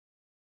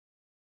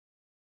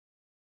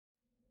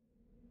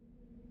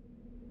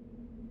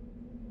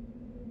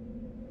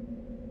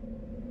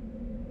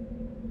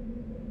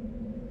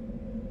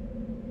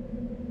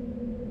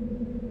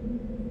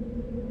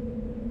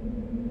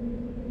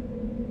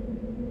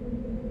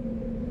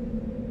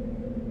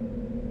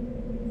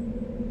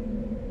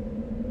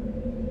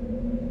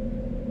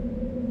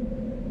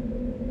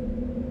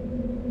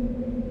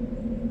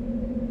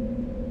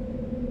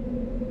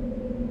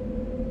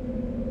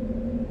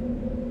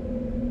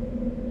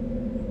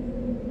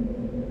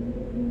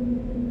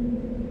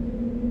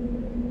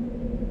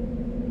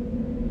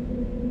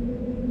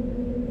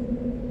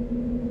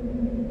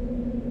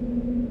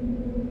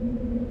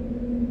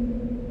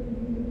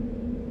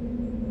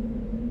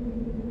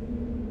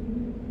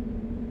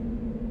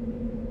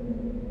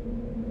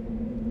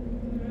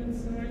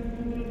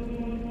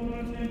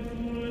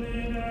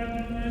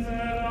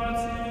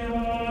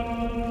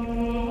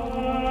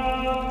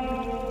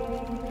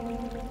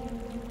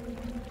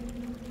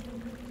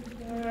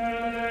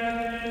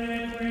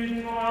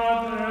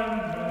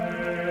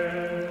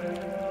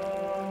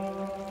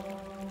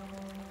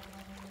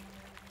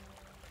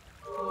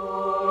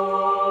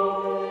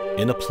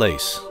In a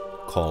place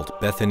called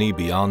Bethany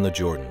Beyond the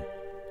Jordan,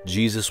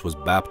 Jesus was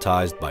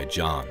baptized by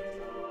John.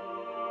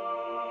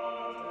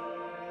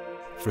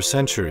 For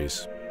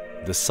centuries,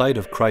 the site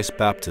of Christ's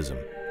baptism,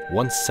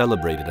 once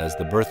celebrated as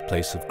the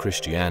birthplace of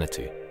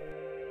Christianity,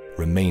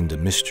 remained a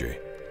mystery.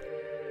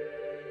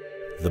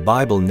 The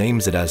Bible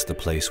names it as the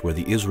place where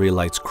the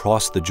Israelites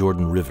crossed the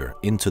Jordan River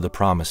into the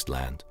Promised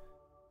Land,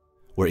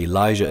 where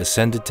Elijah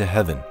ascended to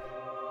heaven,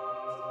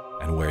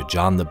 and where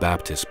John the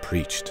Baptist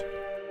preached.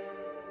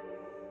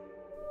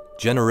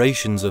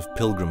 Generations of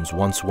pilgrims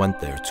once went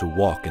there to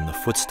walk in the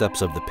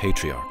footsteps of the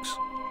patriarchs,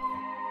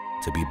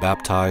 to be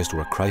baptized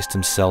where Christ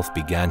himself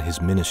began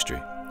his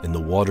ministry, in the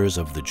waters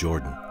of the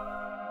Jordan.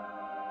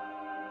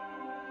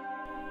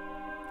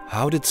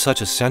 How did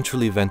such a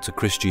central event to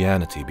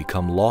Christianity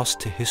become lost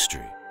to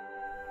history?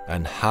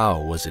 And how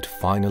was it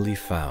finally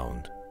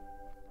found?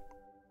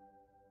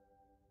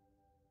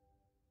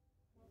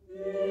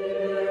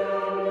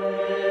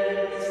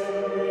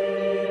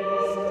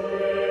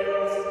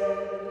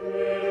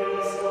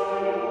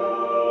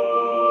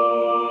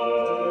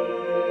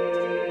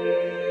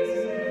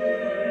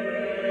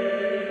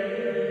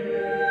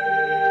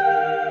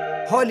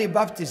 Holy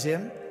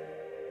baptism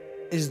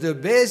is the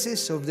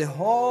basis of the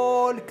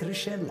whole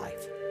Christian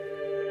life.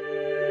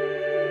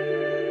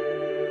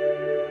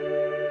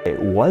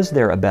 Was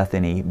there a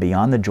Bethany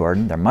beyond the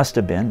Jordan? There must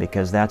have been,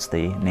 because that's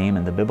the name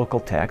in the biblical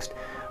text.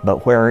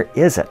 But where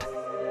is it?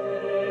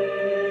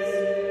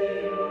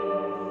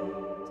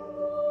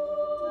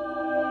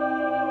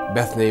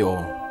 Bethany, or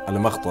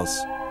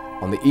Al-Makhtas,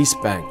 on the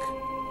east bank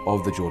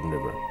of the Jordan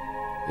River,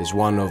 is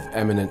one of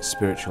eminent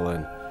spiritual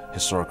and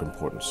historic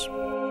importance.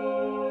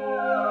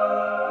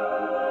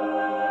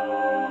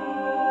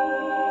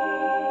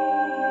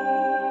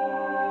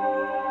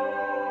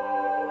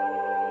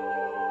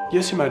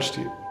 Yes, Your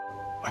Majesty,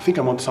 I think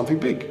I'm onto something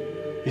big.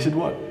 He said,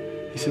 what?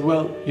 He said,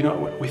 well, you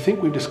know, we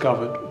think we've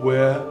discovered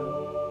where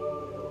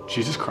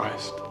Jesus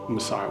Christ, the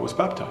Messiah, was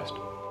baptized.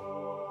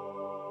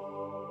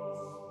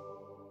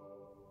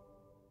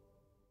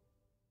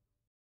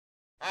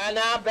 I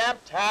now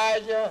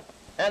baptize you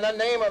in the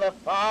name of the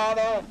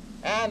Father,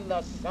 and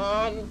the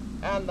Son,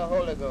 and the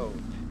Holy Ghost.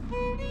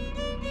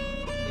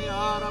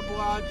 يا رب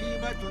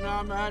عجيبة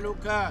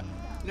أعمالك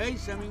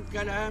ليس من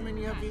كلام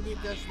يفي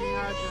بتسميع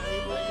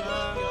عجائبك.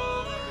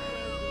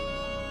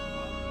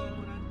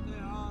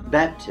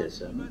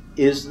 Baptism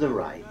is the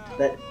rite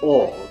that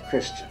all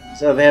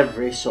Christians of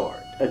every sort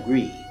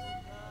agree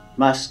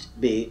must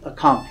be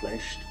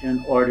accomplished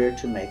in order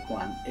to make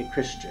one a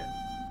Christian.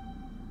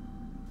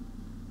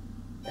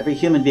 Every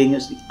human being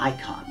is the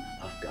icon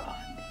of God,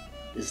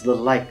 is the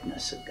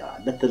likeness of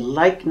God, but the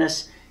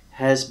likeness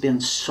has been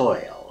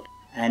soiled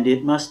and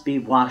it must be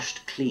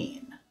washed clean.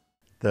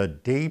 The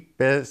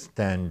deepest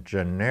and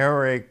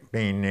generic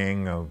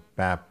meaning of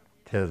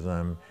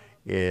baptism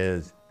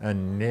is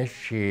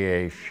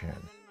initiation.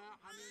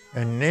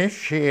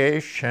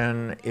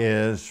 Initiation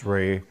is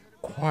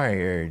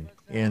required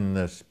in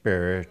the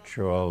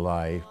spiritual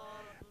life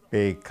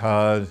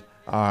because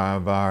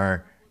of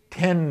our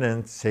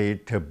tendency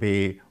to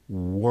be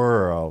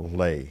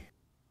worldly.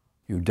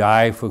 You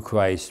die for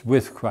Christ,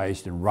 with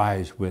Christ, and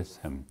rise with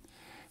him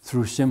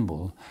through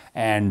symbol.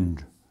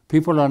 And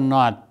people are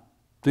not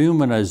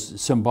human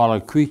as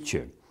symbolic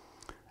creature,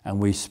 and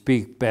we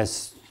speak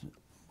best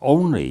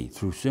only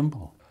through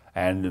symbol.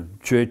 And the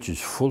church is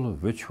full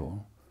of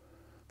ritual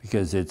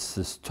because it's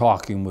this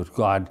talking with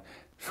God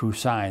through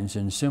signs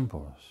and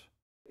symbols.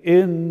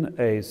 In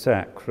a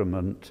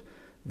sacrament,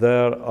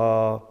 there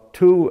are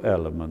two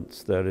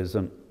elements. There is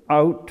an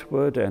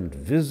outward and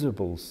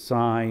visible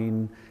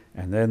sign,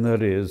 and then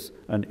there is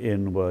an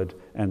inward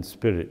and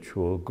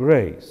spiritual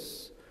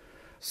grace.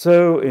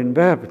 So in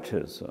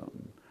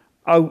baptism,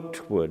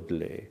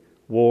 outwardly,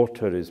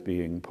 water is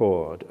being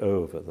poured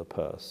over the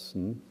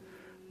person,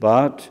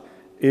 but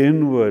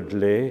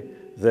inwardly,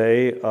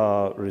 they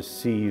are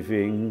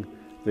receiving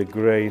the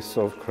grace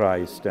of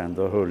Christ and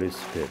the Holy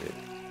Spirit.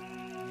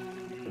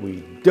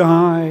 We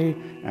die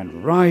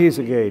and rise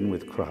again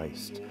with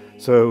Christ.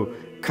 So,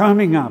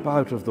 coming up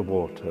out of the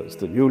waters,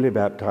 the newly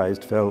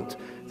baptized felt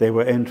they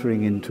were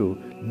entering into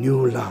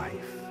new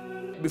life.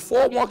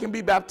 Before one can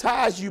be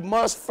baptized, you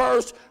must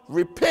first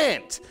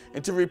repent.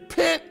 And to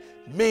repent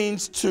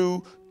means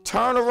to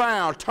turn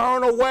around,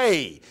 turn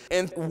away.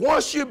 And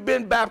once you've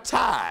been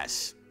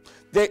baptized,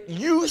 that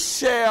you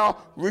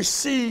shall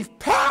receive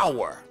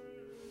power,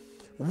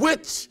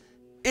 which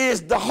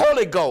is the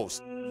Holy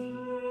Ghost.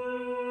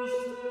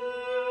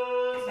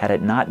 Had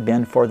it not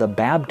been for the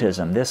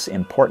baptism, this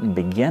important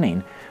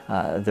beginning,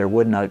 there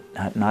would not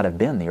have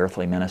been the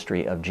earthly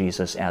ministry of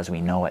Jesus as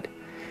we know it.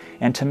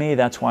 And to me,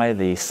 that's why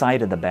the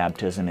site of the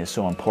baptism is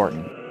so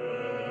important.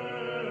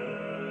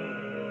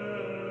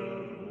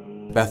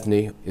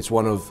 Bethany is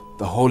one of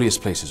the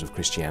holiest places of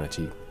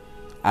Christianity,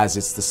 as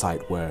it's the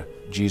site where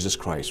Jesus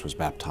Christ was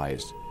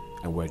baptized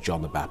and where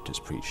John the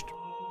Baptist preached.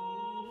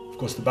 Of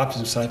course, the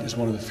baptism site is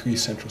one of the three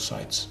central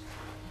sites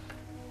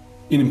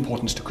in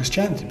importance to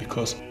Christianity,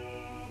 because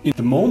In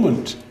the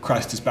moment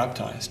Christ is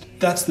baptized,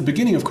 that's the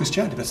beginning of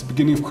Christianity, that's the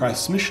beginning of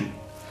Christ's mission.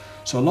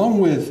 So along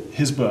with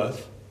his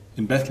birth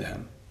in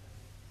Bethlehem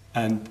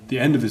and the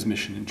end of his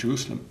mission in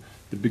Jerusalem,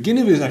 the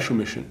beginning of his actual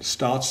mission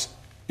starts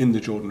in the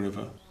Jordan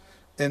River.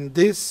 And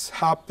this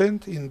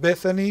happened in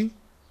Bethany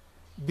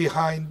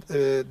behind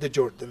the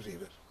Jordan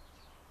River.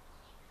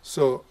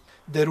 So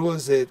there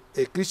was a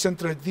Christian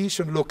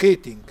tradition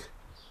locating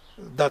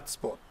that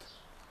spot.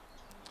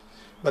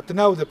 But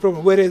now the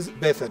problem, where is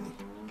Bethany?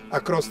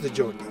 Across the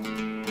Jordan.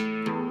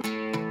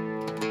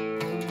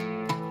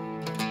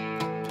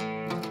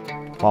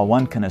 While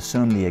one can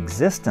assume the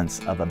existence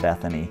of a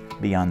Bethany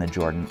beyond the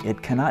Jordan,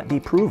 it cannot be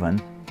proven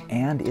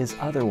and is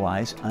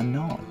otherwise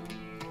unknown.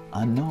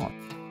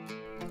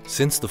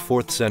 Since the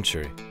 4th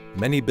century,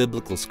 many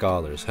biblical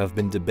scholars have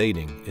been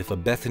debating if a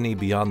Bethany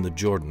beyond the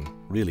Jordan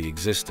really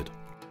existed.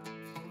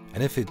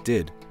 And if it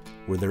did,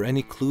 were there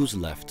any clues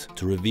left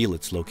to reveal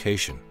its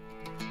location?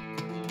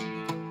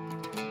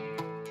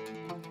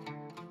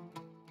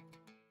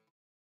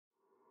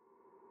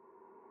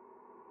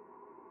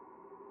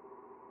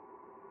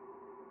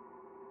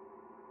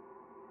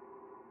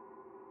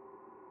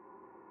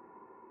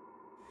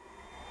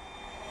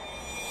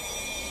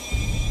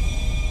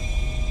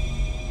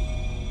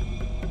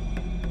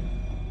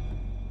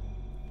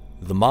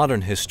 The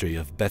modern history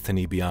of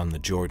Bethany Beyond the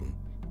Jordan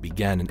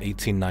began in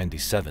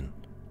 1897,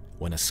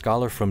 when a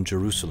scholar from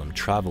Jerusalem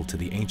traveled to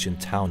the ancient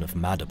town of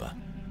Madaba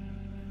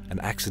and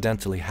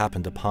accidentally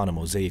happened upon a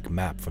mosaic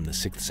map from the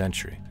 6th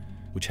century,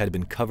 which had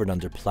been covered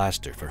under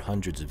plaster for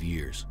hundreds of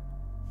years.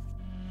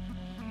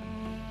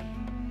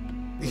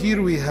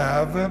 Here we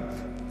have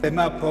a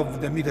map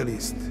of the Middle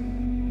East.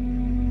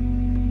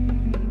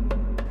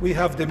 We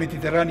have the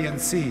Mediterranean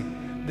Sea,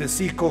 the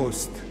sea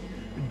coast,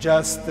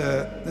 just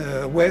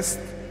west.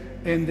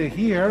 And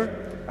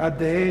here, at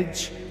the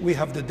edge, we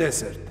have the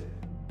desert.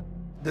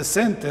 The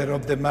center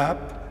of the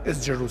map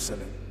is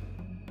Jerusalem.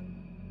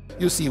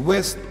 You see,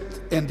 west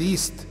and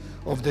east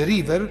of the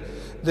river,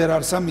 there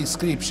are some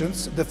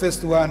inscriptions. The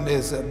first one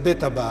is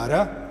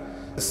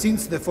Bethabara.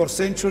 Since the 4th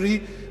century,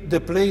 the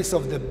place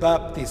of the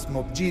baptism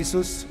of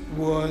Jesus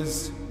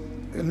was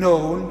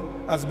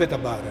known as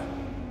Bethabara.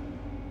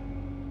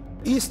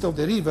 East of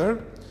the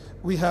river,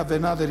 we have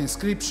another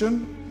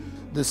inscription,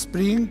 the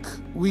spring,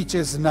 which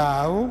is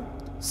now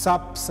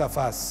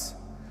Sapsaphas.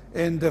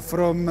 And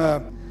from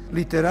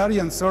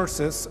literary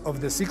sources of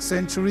the 6th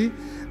century,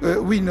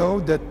 we know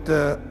that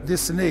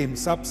this name,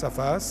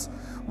 Sapsaphas,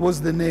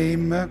 was the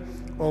name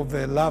of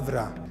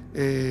Lavra,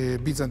 a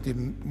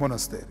Byzantine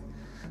monastery,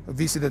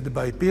 visited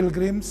by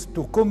pilgrims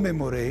to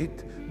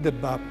commemorate the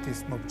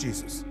baptism of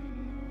Jesus.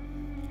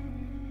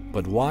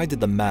 But why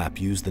did the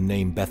map use the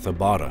name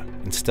Bethabara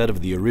instead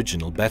of the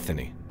original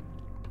Bethany?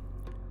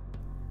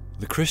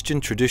 The Christian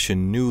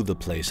tradition knew the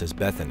place as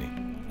Bethany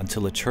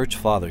until a church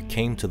father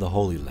came to the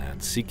Holy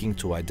Land seeking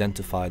to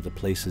identify the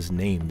places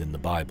named in the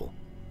Bible.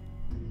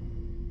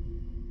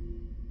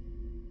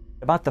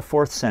 About the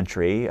 4th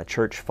century, a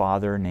church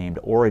father named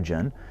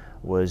Origen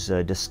was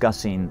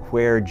discussing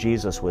where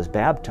Jesus was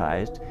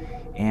baptized,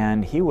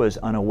 and he was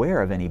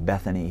unaware of any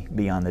Bethany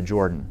beyond the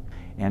Jordan.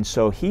 And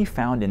so he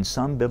found in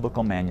some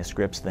biblical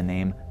manuscripts the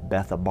name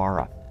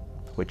Bethabara,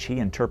 which he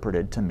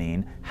interpreted to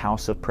mean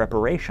house of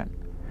preparation.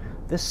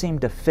 This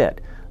seemed to fit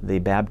the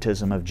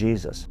baptism of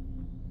Jesus.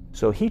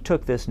 So he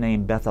took this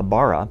name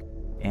Bethabara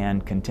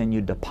and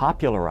continued to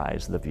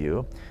popularize the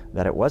view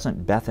that it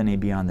wasn't Bethany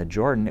beyond the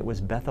Jordan, it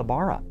was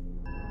Bethabara.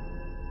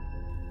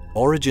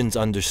 Origen's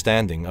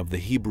understanding of the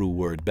Hebrew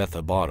word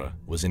Bethabara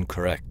was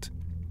incorrect,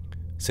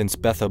 since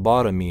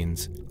Bethabara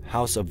means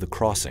house of the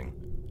crossing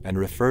and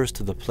refers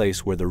to the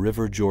place where the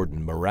river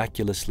Jordan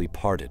miraculously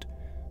parted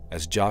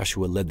as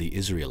Joshua led the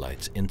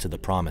Israelites into the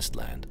Promised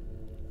Land.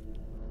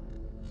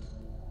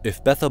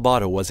 If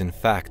Bethabara was in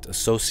fact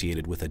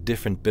associated with a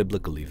different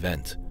biblical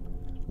event,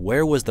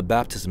 where was the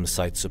baptism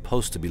site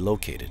supposed to be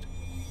located?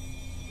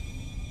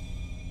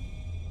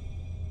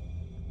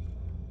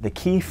 The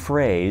key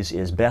phrase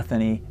is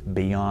Bethany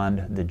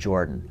beyond the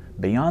Jordan.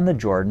 Beyond the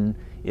Jordan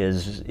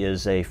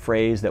is a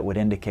phrase that would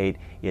indicate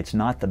it's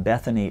not the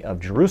Bethany of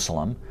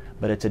Jerusalem,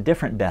 but it's a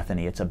different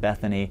Bethany. It's a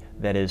Bethany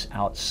that is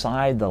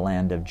outside the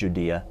land of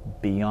Judea,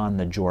 beyond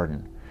the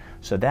Jordan.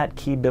 So that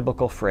key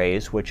biblical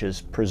phrase, which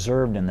is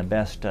preserved in the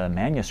best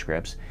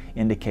manuscripts,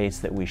 indicates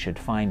that we should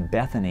find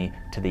Bethany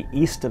to the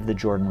east of the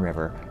Jordan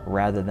River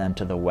rather than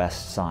to the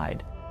west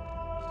side.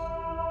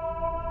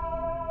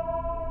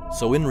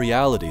 So in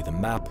reality, the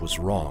map was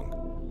wrong.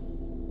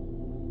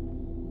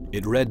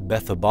 It read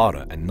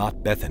Bethabara and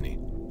not Bethany,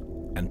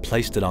 and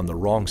placed it on the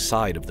wrong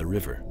side of the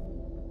river.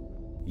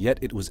 Yet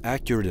it was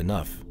accurate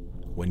enough,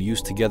 when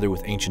used together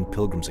with ancient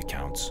pilgrims'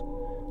 accounts,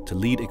 to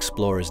lead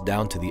explorers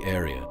down to the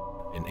area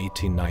in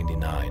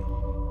 1899.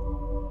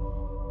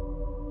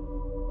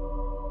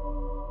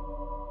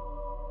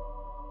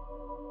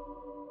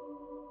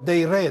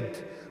 They read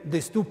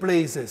these two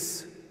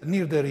places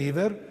near the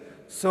river,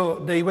 so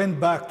they went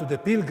back to the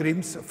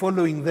pilgrims,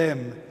 following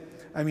them,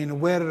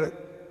 where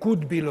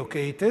could be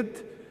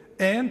located,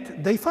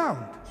 and they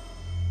found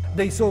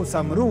They saw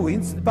some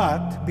ruins,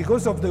 but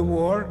because of the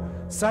war,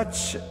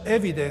 such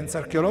evidence,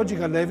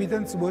 archaeological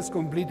evidence, was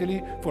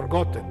completely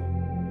forgotten.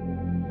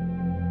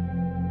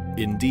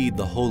 Indeed,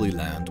 the Holy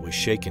Land was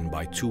shaken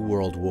by 2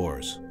 world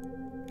wars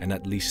and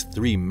at least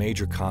 3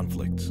 major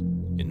conflicts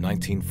in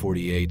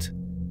 1948,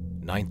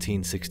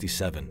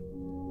 1967,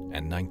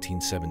 and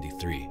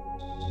 1973.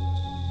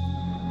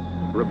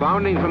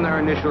 Rebounding from their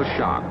initial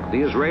shock, the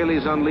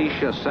Israelis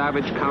unleash a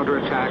savage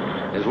counterattack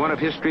as one of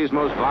history's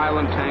most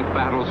violent tank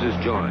battles is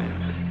joined.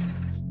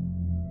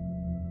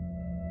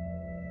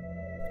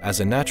 As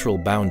a natural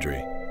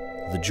boundary,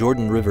 the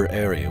Jordan River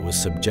area was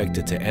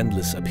subjected to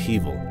endless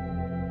upheaval.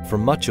 For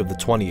much of the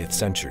 20th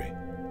century,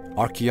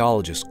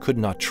 archaeologists could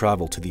not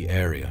travel to the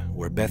area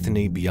where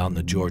Bethany Beyond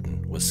the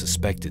Jordan was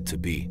suspected to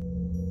be.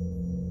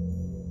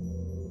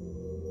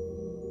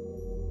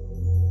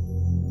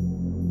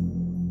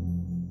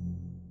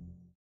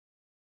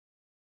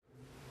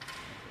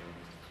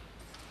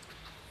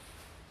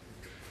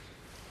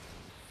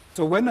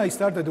 So when I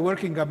started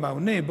working at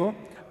Mount Nebo,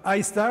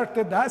 I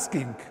started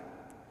asking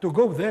to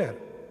go there.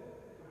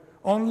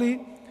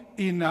 Only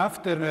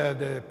after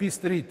the peace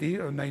treaty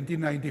of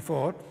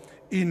 1994,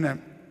 in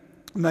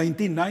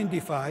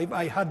 1995,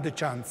 I had the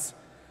chance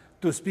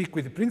to speak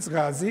with Prince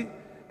Ghazi,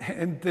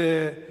 and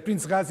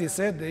Prince Ghazi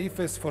said, if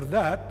it's for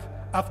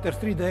that, after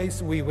 3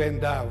 days we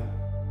went down.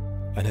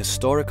 An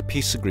historic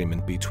peace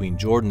agreement between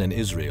Jordan and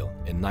Israel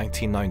in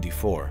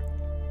 1994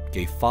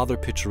 gave Father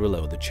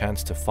Piccirillo the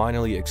chance to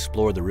finally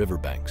explore the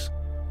riverbanks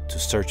to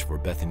search for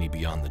Bethany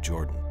Beyond the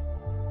Jordan.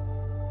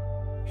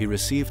 He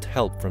received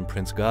help from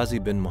Prince Ghazi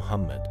bin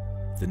Muhammad,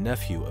 the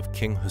nephew of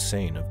King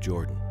Hussein of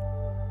Jordan.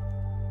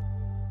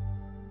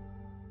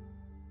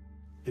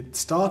 It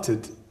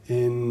started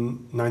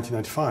in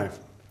 1995.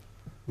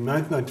 In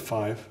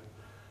 1995,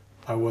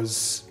 I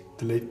was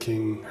the late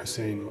King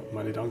Hussein,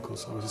 my late uncle,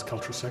 so I was his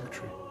cultural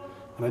secretary.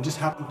 And I just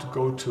happened to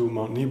go to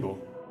Mount Nebo.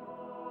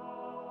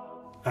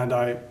 And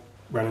I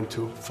ran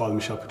into Father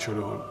Michel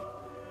Piccirillo.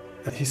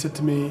 And he said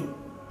to me,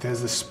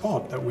 there's a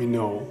spot that we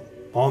know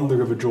on the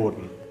River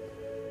Jordan.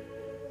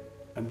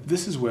 And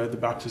this is where the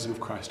baptism of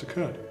Christ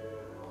occurred.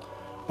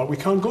 But we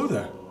can't go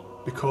there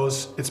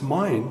because it's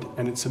mined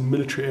and it's a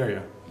military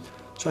area.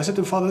 So I said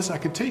to him, Father, listen, I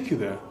can take you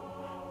there.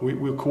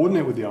 We'll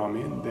coordinate with the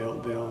army and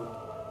they'll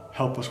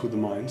help us with the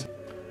mines.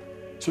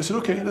 So I said,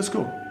 okay, let's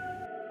go.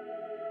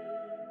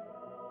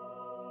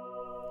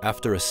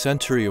 After a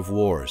century of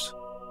wars,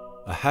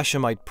 a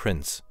Hashemite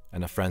prince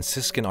and a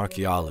Franciscan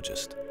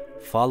archaeologist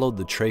followed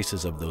the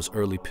traces of those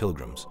early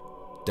pilgrims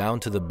down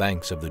to the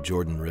banks of the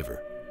Jordan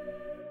River.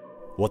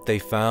 What they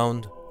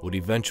found would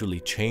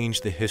eventually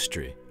change the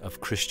history of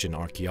Christian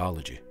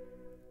archaeology.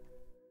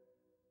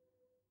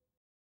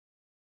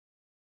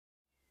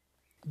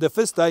 The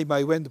first time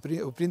I went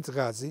to Prince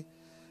Ghazi,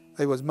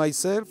 I was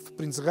myself,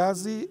 Prince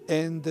Ghazi,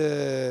 and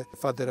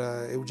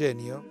Father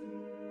Eugenio.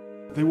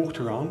 They walked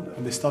around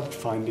and they started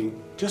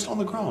finding, just on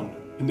the ground,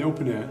 in the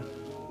open air,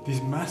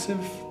 these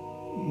massive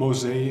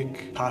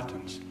mosaic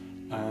patterns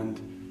and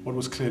what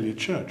was clearly a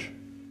church.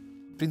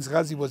 Prince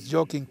Ghazi was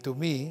joking to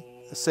me,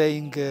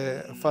 saying,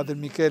 Father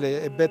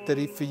Michele, better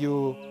if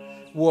you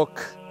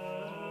walk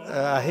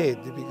ahead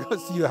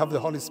because you have the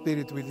Holy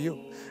Spirit with you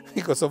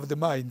because of the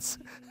mines.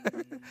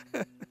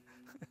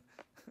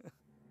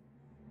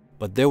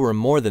 But there were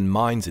more than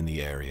mines in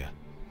the area.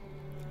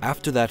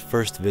 After that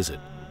first visit,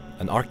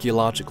 an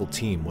archaeological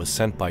team was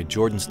sent by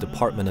Jordan's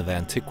Department of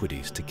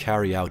Antiquities to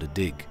carry out a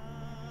dig,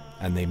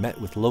 and they met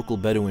with local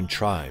Bedouin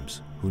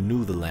tribes who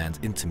knew the land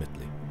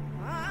intimately.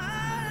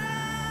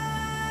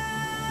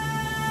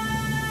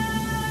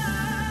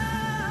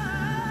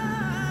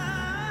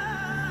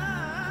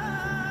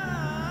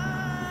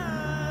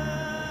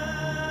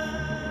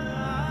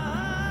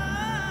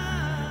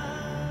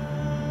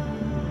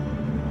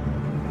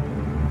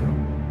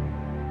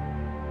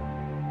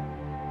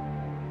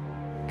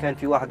 كان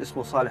في واحد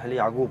اسمه صالح لي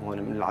يعقوب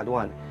هون من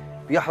العدوان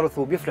بيحرث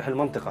وبيفرح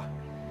المنطقة.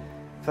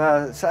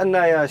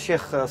 فسألنا يا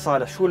شيخ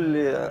صالح شو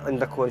اللي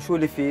عندك هون؟ شو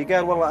اللي فيه؟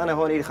 قال والله أنا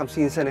هون لي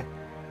 50 سنة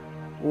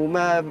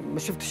وما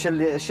شفتش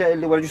الأشياء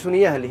اللي ورجتوني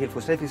إياها اللي هي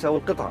الفسيف يساوي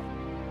القطعة.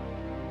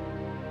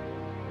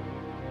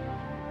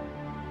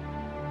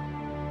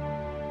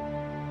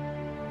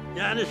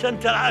 يعني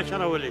سنة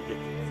 10 ولدت.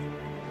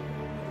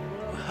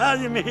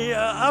 هذه ما هي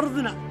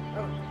أرضنا.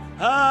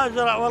 ها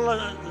زرع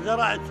والله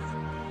زرعت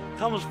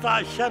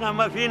 15 سنة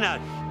ما في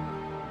ناس.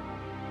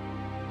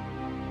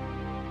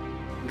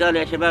 قال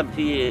يا شباب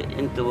في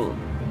انتم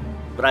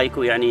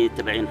برايكم يعني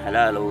تبعين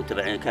حلال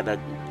وتبعين كذا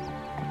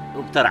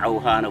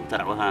وبترعوا هنا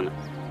وبترعوا هنا.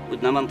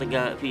 ودنا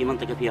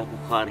منطقة فيها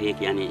فخار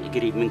هيك يعني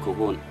قريب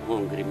منكم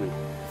هون قريب منكم.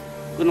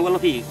 قلنا والله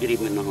في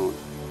قريب منه هون.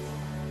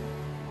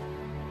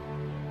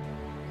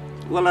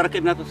 والله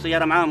ركبنا في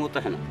السيارة معاهم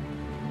وطحنا.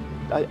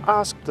 I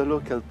asked the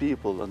local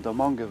people and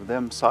among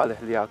them Saleh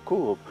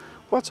Yaqub,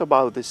 what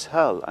about this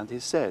hell? And he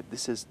said,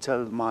 this is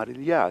Tel Mar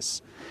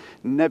Ilyas,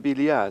 Nabi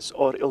Ilyas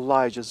or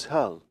Elijah's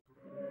hell.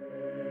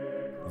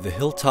 The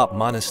hilltop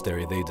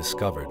monastery they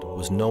discovered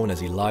was known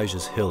as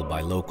Elijah's Hill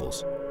by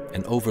locals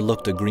and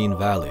overlooked a green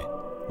valley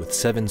with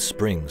 7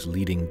 springs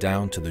leading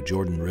down to the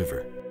Jordan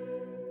River.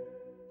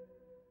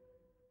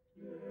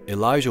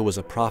 Elijah was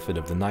a prophet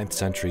of the 9th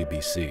century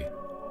BC,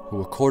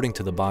 who according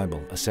to the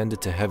Bible ascended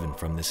to heaven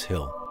from this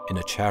hill in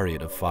a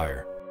chariot of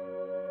fire.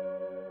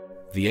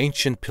 The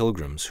ancient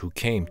pilgrims who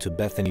came to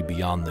Bethany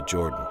Beyond the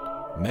Jordan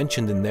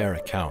mentioned in their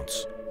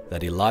accounts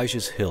that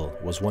Elijah's hill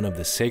was one of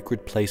the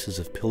sacred places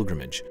of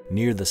pilgrimage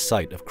near the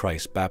site of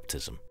Christ's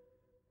baptism.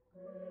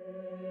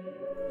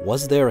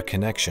 Was there a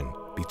connection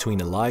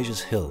between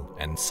Elijah's hill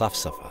and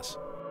Safsafas?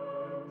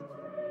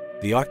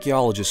 The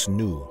archaeologists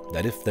knew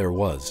that if there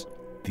was,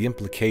 the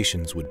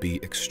implications would be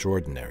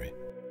extraordinary.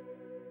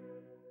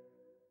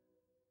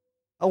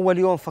 أول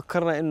يوم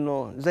فكرنا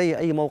إنه زي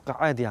أي موقع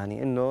عادي،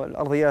 يعني إنه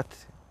الأرضيات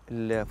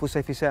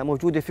الفسيفساء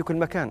موجودة في كل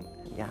مكان،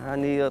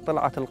 يعني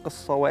طلعت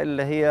القصة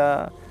وإلا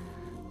هي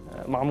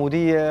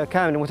معمودية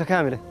كاملة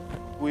متكاملة.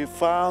 We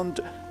found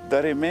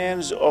the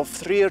remains of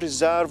 3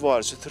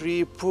 reservoirs,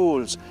 3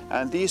 pools,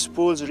 and these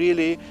pools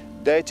really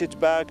dated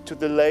back to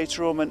the late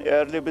Roman,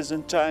 early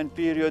Byzantine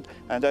period,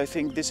 and I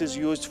think this is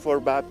used for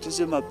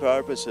baptismal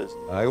purposes.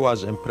 I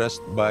was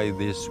impressed by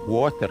these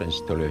water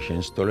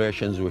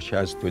installations which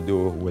has to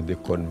do with the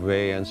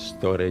conveyance,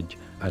 storage,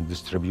 and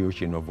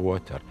distribution of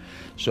water.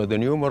 So the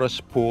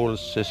numerous pools,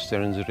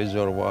 cisterns,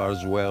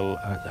 reservoirs, well,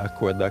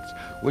 aqueducts,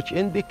 which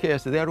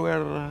indicates there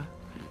were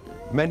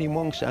many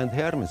monks and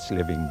hermits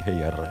living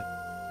here.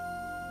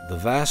 The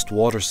vast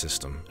water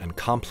system and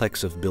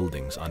complex of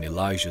buildings on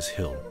Elijah's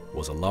hill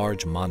was a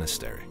large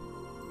monastery.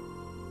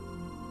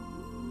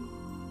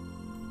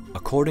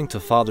 According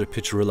to Father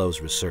Piccirillo's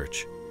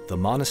research, the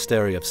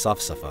monastery of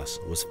Safsafas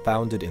was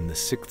founded in the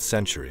 6th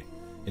century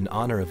in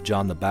honor of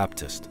John the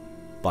Baptist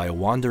by a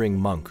wandering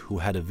monk who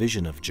had a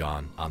vision of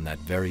John on that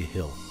very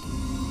hill.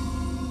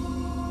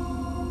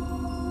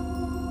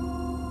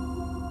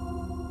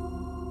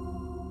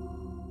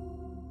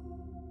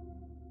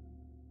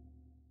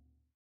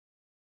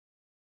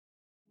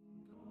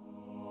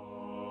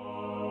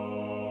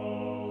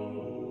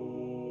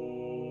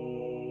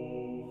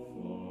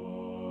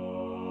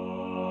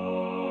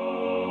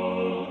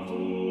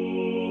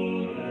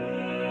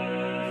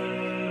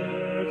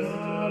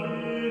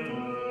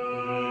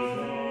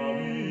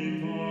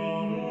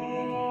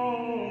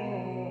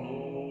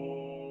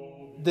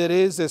 There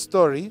is a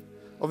story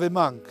of a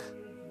monk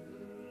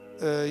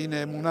in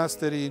a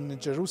monastery in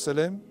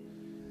Jerusalem.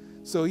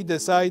 So he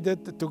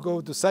decided to go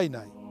to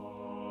Sinai.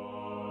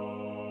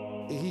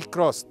 He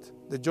crossed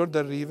the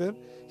Jordan River,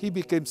 he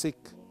became sick,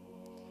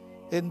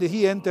 and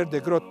he entered the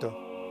grotto,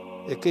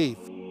 a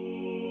cave.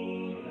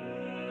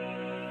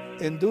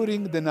 And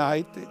during the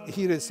night,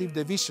 he received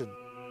a vision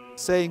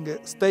saying,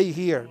 stay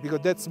here, because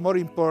that's more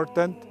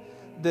important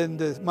than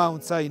the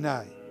Mount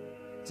Sinai.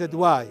 He said,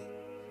 why?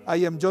 I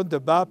am John the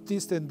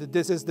Baptist, and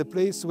this is the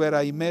place where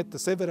I met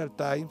several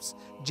times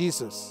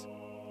Jesus.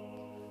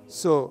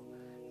 So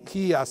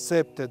he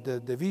accepted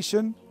the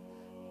vision,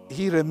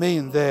 he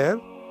remained there,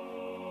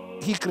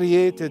 he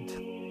created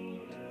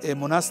a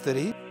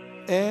monastery,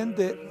 and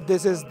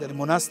this is the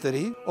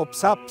monastery of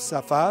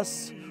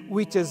Safsafas,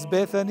 which is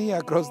Bethany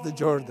across the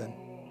Jordan.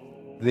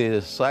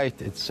 The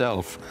site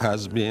itself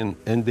has been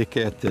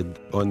indicated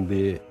on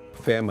the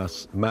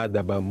famous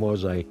Madaba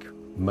mosaic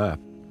map.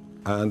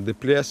 And the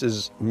place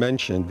is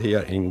mentioned here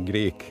in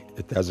Greek.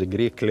 It has a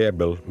Greek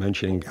label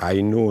mentioning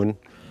Ainun,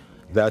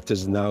 that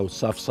is now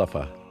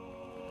Safsafa.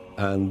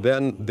 And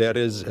then there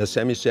is a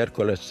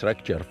semicircular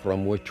structure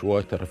from which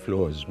water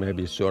flows,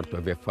 maybe sort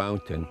of a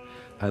fountain.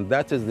 And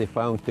that is the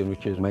fountain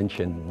which is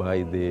mentioned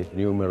by the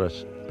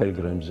numerous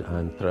pilgrims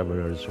and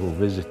travelers who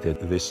visited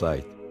this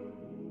site.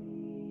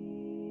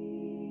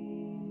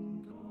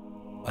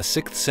 A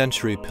 6th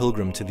century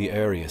pilgrim to the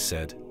area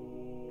said,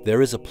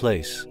 "There is a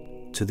place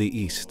to the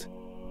east,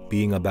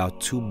 being about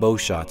 2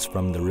 bowshots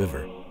from the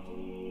river,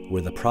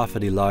 where the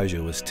prophet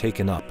Elijah was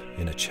taken up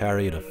in a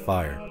chariot of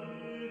fire,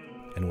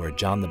 and where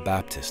John the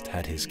Baptist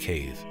had his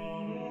cave."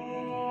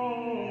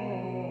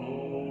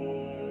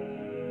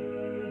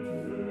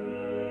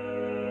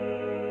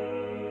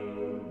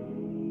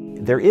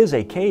 There is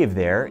a cave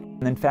there,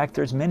 and in fact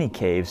there's many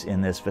caves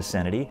in this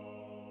vicinity.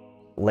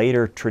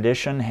 Later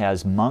tradition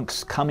has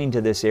monks coming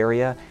to this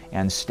area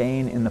and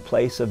staying in the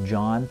place of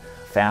John,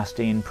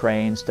 fasting,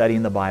 praying,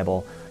 studying the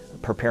Bible,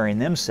 preparing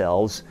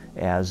themselves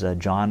as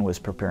John was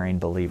preparing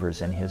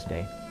believers in his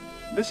day.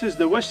 This is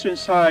the western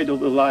side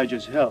of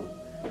Elijah's hill.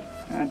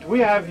 And we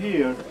have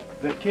here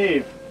the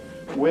cave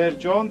where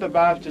John the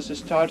Baptist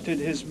started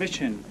his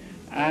mission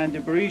and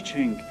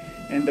preaching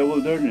in the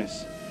wilderness.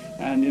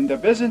 And in the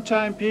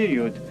Byzantine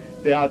period,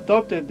 they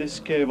adopted this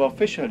cave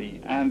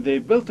officially and they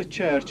built a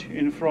church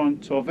in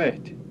front of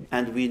it.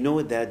 And we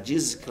know that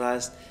Jesus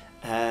Christ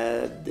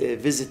had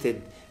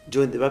visited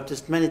John the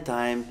Baptist many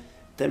times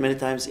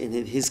in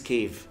his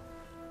cave.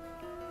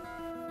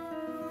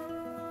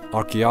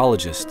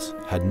 Archaeologists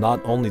had not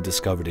only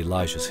discovered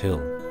Elijah's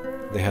hill,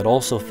 they had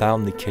also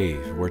found the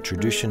cave where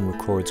tradition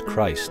records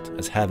Christ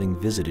as having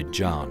visited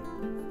John.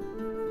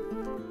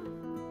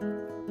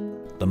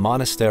 The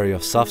monastery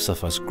of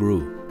Safsafas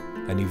grew,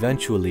 and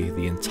eventually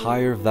the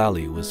entire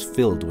valley was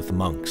filled with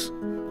monks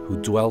who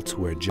dwelt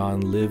where John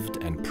lived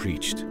and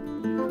preached.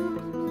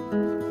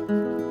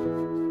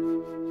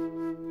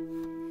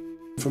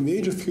 From the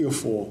age of 3 or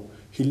 4,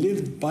 he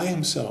lived by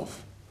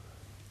himself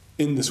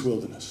in this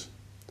wilderness,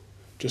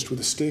 just with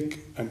a stick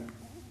and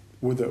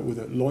with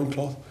a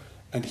loincloth,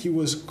 and he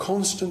was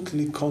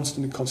constantly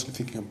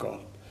thinking of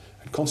God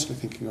and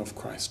constantly thinking of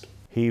Christ.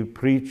 He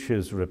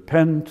preaches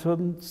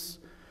repentance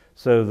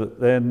so that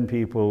then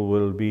people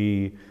will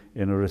be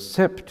in a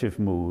receptive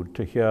mood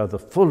to hear the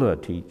fuller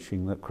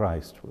teaching that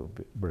Christ will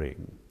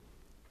bring.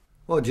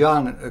 Well,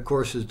 John, of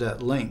course, is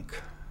that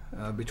link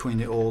between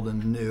the old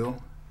and the new.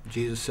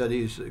 Jesus said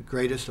he's the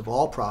greatest of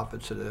all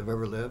prophets that have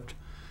ever lived.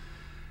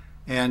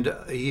 And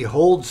he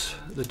holds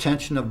the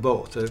tension of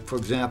both. For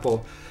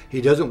example, he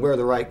doesn't wear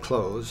the right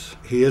clothes.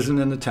 He isn't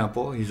in the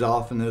temple. He's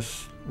off in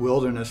this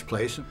wilderness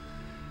place.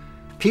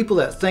 People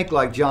that think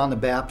like John the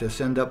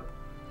Baptist end up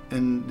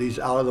in these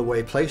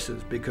out-of-the-way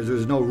places because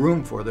there's no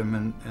room for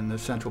them in the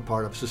central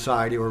part of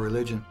society or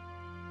religion.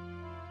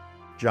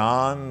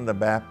 John the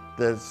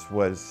Baptist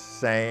was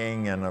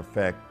saying, in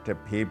effect, to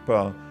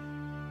people,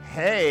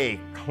 hey,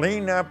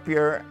 clean up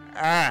your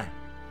act,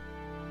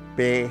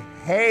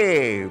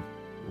 behave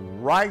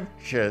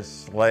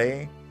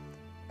righteously,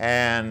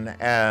 and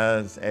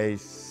as a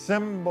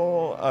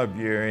symbol of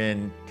your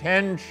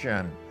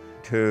intention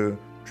to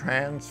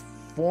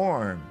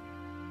transform,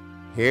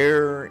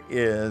 here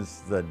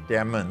is the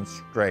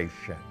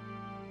demonstration.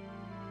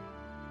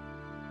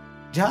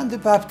 John the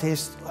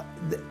Baptist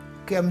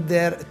came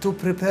there to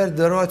prepare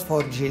the road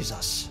for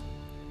Jesus.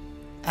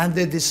 And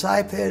the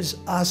disciples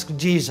asked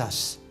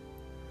Jesus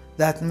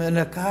that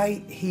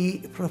Malachi, he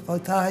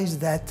prophesied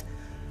that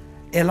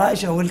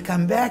Elijah will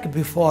come back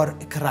before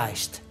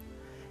Christ.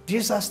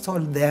 Jesus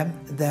told them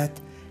that,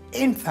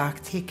 in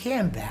fact, he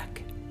came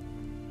back.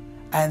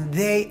 And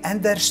they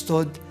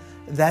understood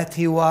that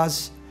he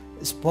was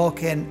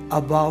spoken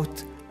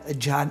about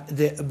John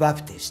the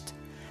Baptist.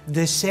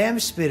 The same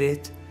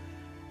spirit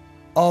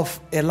of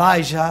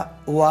Elijah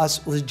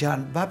was with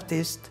John the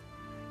Baptist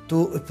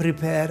to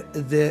prepare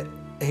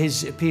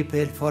his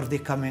people for the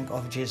coming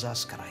of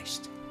Jesus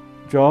Christ.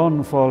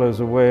 John follows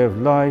a way of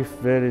life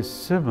very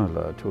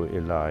similar to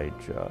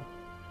Elijah,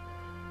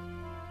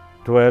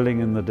 dwelling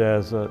in the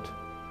desert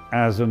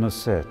as an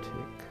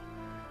ascetic.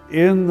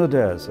 In the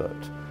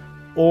desert,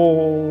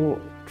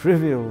 all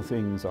trivial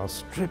things are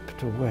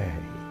stripped away,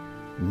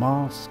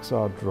 masks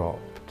are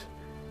dropped,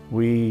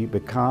 we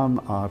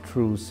become our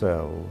true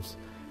selves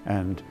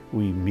and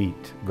we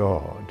meet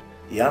God.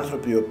 Οι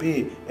άνθρωποι οι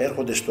οποίοι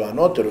έρχονται στο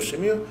ανώτερο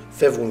σημείο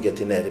φεύγουν για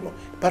την έρημο.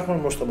 Υπάρχουν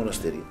όμως στο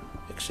μοναστήρι.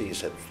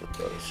 Εξήγησε τους το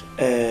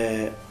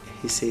τώρα.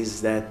 He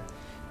says that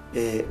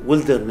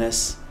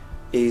wilderness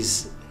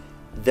is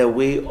the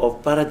way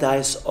of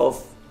paradise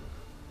of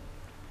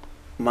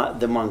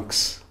the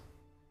monks.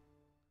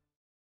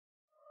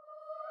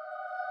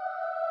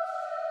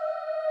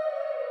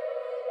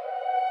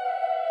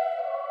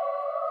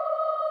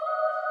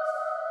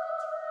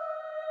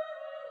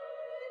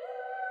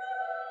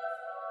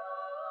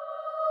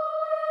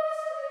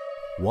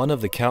 One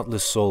of the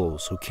countless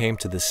souls who came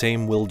to the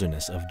same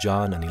wilderness of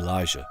John and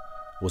Elijah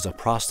was a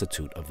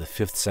prostitute of the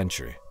 5th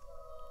century.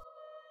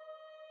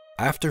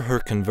 After her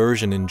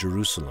conversion in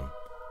Jerusalem,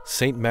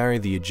 Saint Mary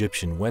the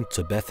Egyptian went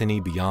to Bethany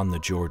beyond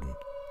the Jordan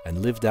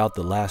and lived out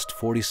the last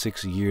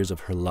 46 years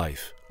of her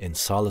life in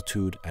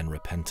solitude and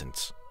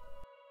repentance.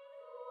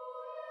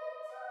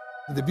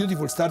 The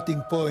beautiful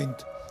starting point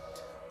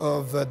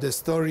of the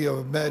story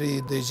of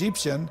Mary the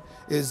Egyptian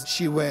is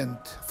she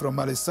went from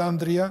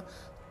Alexandria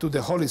to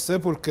the Holy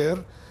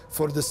Sepulchre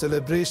for the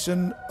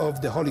celebration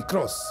of the Holy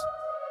Cross.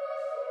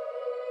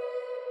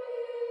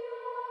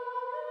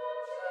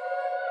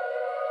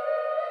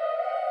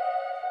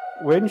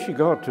 When she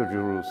got to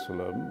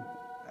Jerusalem,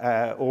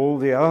 all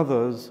the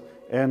others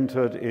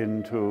entered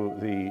into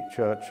the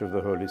Church of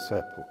the Holy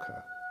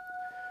Sepulchre.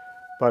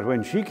 But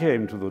when she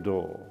came to the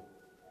door,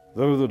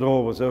 though the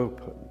door was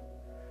open,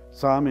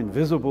 some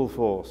invisible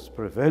force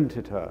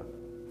prevented her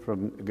from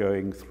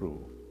going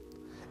through.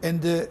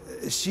 And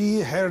she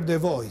heard a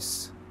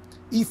voice,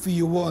 if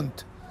you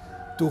want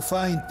to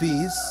find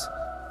peace,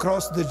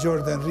 cross the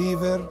Jordan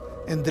River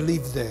and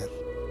live there.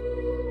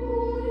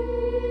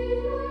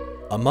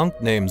 A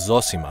monk named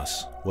Zosimas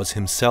was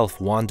himself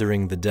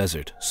wandering the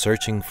desert,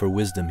 searching for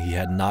wisdom he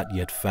had not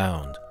yet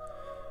found,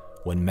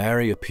 when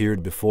Mary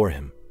appeared before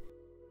him.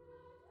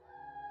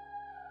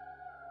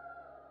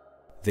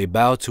 They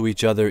bowed to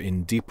each other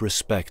in deep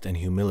respect and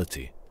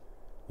humility,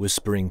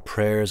 whispering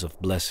prayers of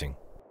blessing.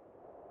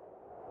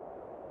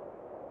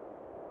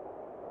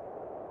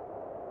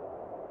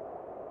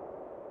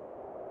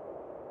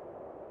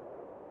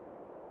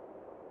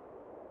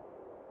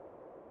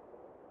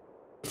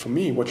 For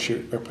me, what she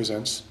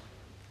represents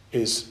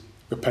is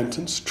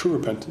repentance, true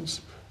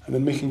repentance, and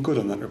then making good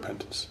on that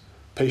repentance,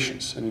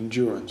 patience and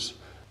endurance.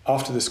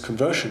 After this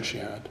conversion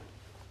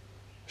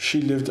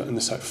she lived in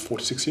the site for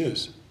 46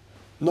 years.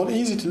 Not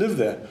easy to live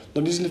there,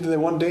 not easy to live there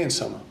one day in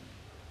summer.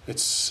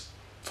 It's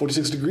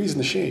 46 degrees in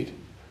the shade.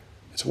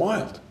 It's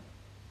wild.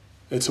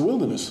 It's a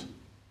wilderness.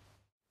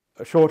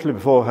 Shortly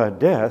before her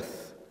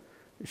death,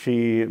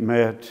 she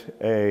met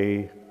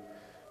a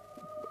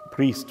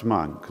priest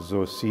monk,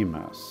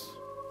 Zosimas,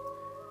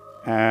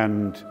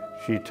 and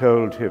she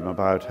told him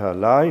about her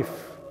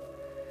life.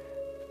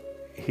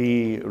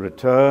 He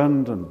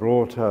returned and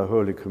brought her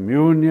Holy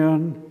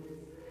Communion,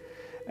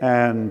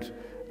 and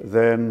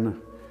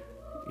then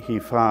he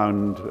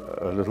found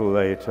a little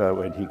later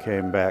when he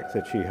came back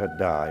that she had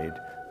died.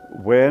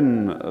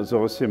 When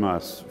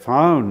Zosimas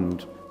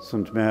found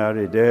St.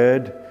 Mary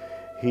dead,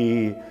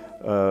 he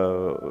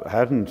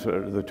hadn't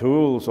the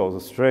tools or the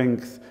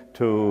strength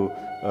to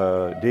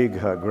dig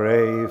her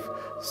grave,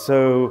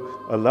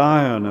 so a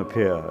lion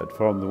appeared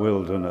from the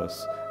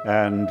wilderness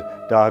and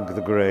dug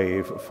the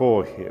grave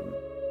for him.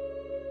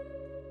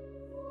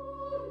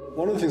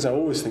 One of the things I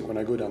always think when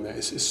I go down there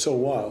is so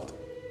wild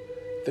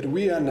that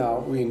we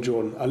in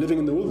Jordan, are living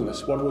in the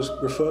wilderness, what was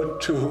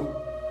referred to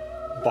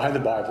by the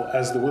Bible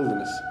as the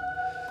wilderness.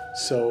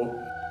 So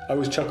I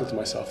always chuckle to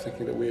myself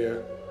thinking that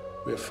we're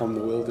from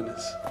the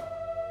wilderness.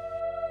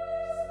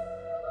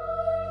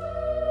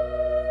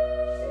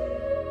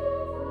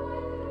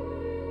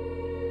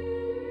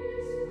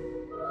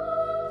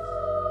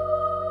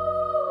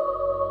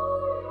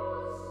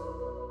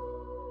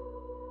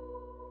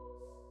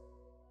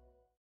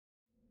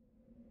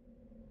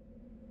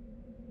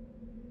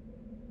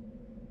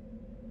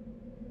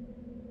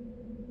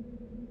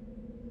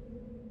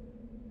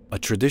 A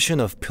tradition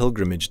of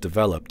pilgrimage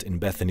developed in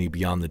Bethany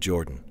Beyond the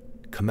Jordan,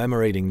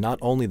 commemorating not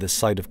only the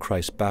site of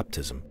Christ's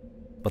baptism,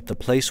 but the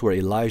place where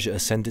Elijah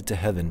ascended to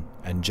heaven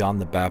and John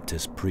the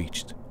Baptist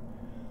preached.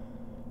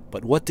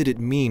 But what did it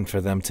mean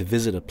for them to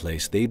visit a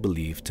place they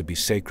believed to be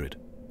sacred?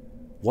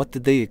 What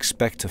did they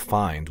expect to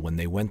find when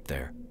they went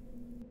there?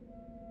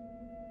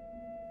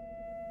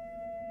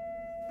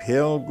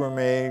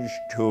 Pilgrimage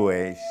to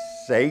a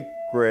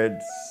sacred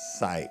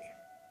site.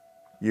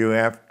 You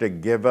have to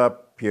give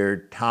up your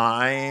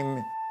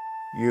time.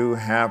 You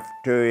have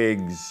to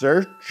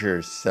exert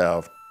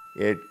yourself.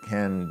 It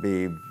can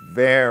be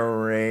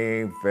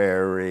very,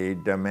 very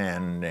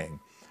demanding.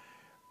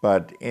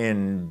 But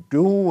in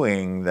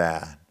doing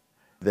that,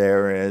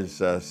 there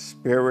is a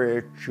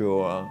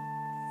spiritual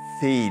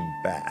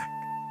feedback.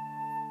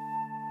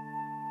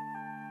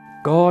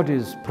 God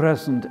is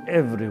present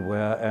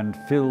everywhere and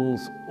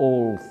fills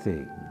all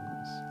things.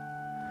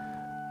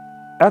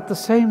 At the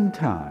same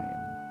time,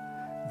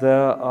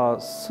 there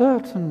are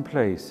certain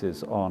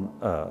places on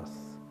earth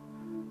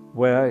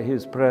where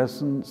His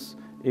presence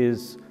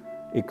is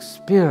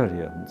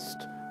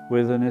experienced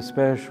with an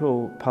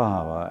especial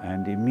power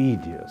and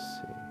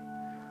immediacy,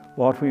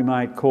 what we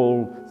might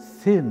call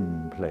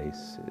thin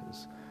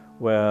places,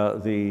 where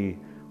the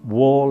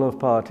wall of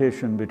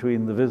partition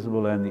between the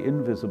visible and the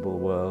invisible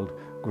world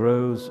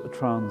grows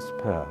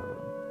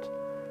transparent,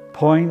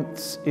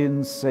 points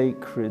in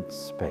sacred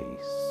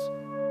space.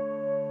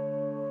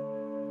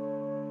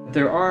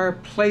 There are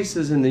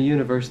places in the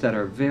universe that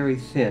are very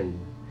thin,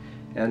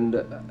 and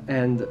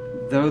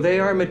though they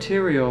are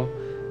material,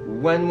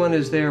 when one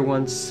is there,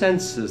 one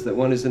senses that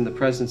one is in the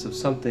presence of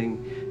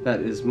something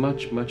that is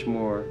much, much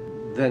more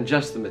than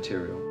just the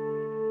material.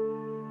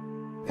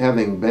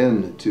 Having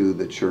been to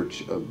the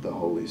Church of the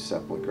Holy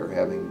Sepulchre,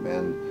 having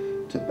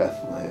been to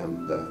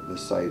Bethlehem, the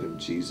site of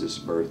Jesus'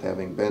 birth,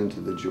 having been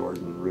to the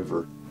Jordan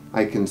River,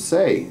 I can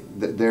say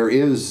that there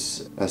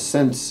is a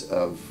sense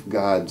of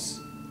God's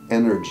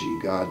energy,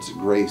 God's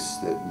grace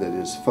that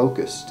is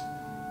focused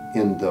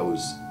in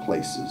those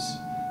places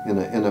in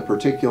a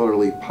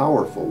particularly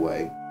powerful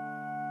way.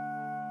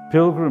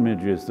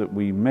 Pilgrimages that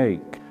we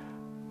make,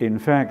 in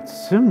fact,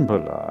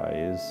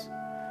 symbolize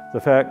the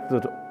fact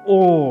that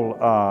all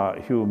our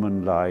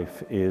human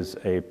life is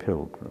a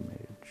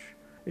pilgrimage.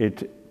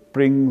 It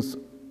brings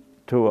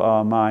to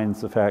our minds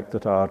the fact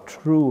that our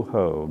true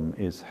home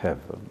is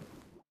heaven.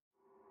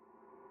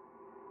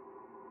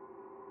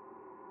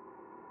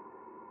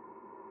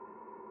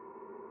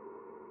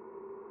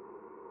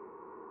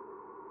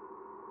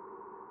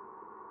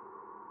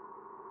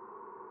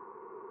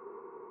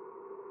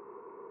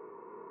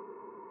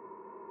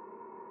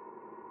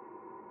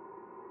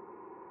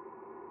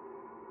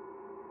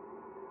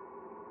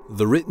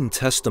 The written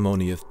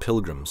testimony of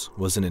pilgrims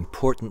was an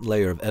important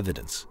layer of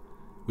evidence,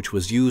 which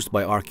was used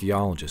by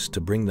archaeologists to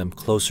bring them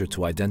closer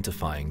to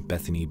identifying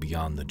Bethany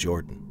Beyond the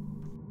Jordan.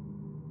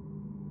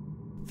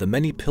 The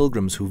many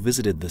pilgrims who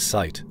visited the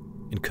site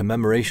in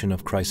commemoration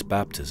of Christ's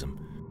baptism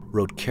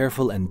wrote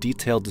careful and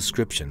detailed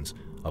descriptions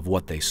of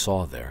what they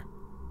saw there.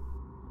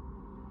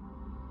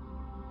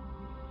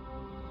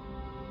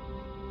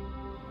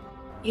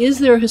 Is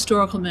there a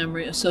historical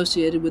memory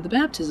associated with the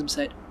baptism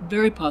site?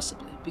 Very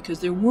possibly,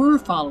 because there were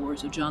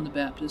followers of John the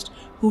Baptist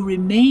who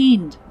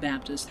remained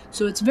Baptists.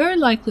 So it's very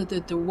likely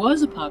that there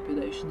was a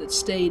population that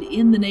stayed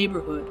in the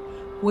neighborhood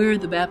where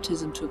the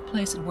baptism took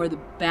place and where the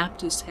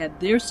Baptists had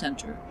their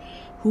center,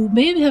 who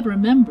may have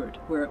remembered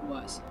where it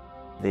was.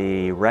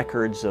 The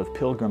records of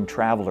pilgrim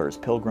travelers,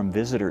 pilgrim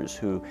visitors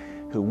who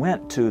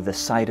went to the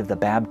site of the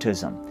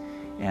baptism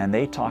And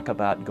they talk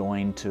about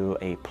going to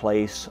a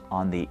place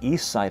on the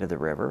east side of the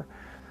river,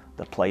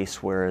 the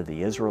place where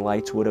the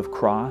Israelites would have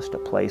crossed, a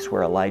place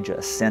where Elijah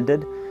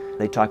ascended.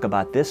 They talk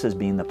about this as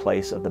being the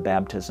place of the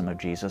baptism of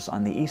Jesus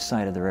on the east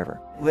side of the river.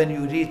 When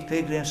you read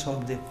pilgrims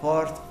of the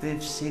 4th,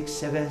 5th,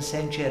 6th, 7th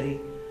century,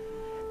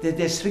 the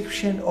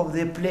description of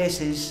the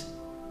places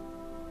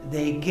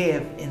they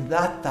gave in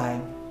that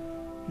time,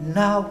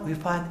 now we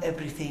find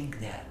everything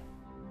there.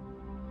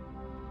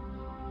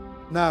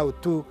 Now,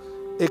 to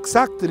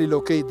exactly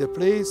locate the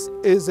place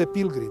is a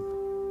pilgrim,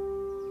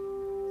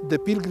 the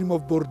pilgrim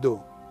of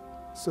Bordeaux.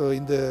 So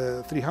in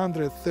the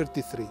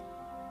 333,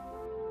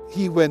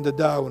 he went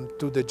down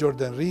to the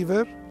Jordan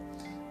River,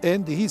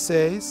 and he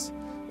says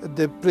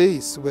the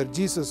place where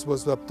Jesus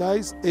was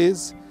baptized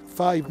is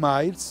 5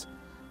 miles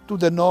to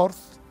the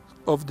north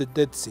of the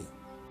Dead Sea,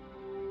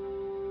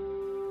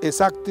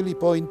 exactly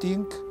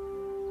pointing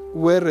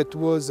where it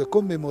was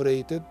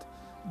commemorated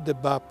the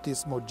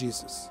baptism of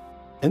Jesus.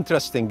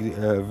 Interesting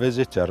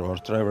visitor or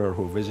traveler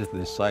who visited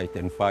the site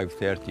in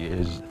 530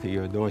 is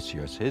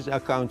Theodosius. His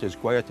account is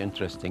quite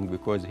interesting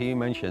because he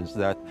mentions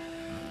that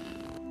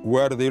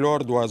where the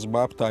Lord was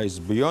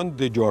baptized beyond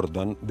the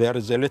Jordan, there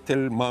is a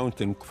little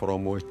mountain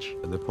from which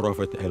the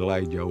prophet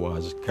Elijah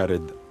was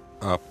carried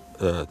up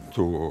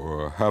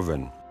to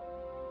heaven.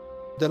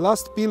 The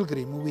last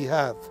pilgrim we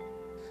have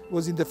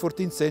was in the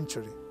 14th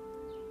century.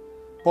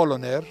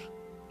 Poloner,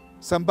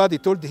 somebody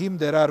told him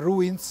there are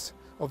ruins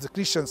of the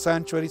Christian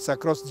sanctuaries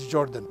across the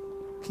Jordan.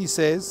 He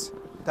says,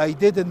 I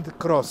didn't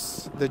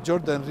cross the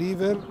Jordan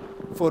River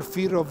for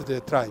fear of the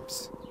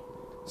tribes.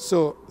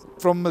 So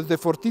from the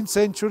 14th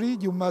century,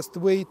 you must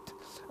wait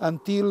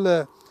until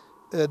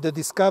the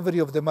discovery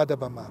of the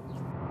Madaba map.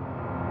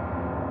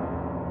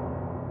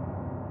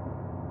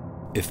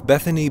 If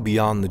Bethany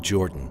Beyond the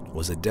Jordan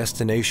was a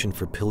destination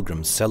for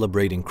pilgrims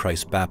celebrating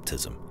Christ's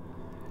baptism,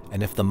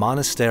 and if the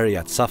monastery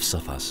at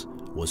Safsafas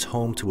was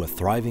home to a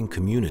thriving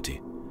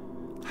community,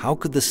 how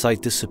could the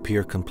site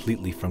disappear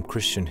completely from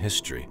Christian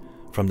history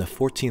from the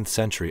 14th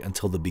century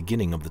until the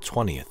beginning of the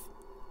 20th?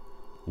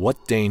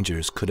 What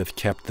dangers could have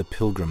kept the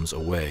pilgrims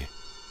away?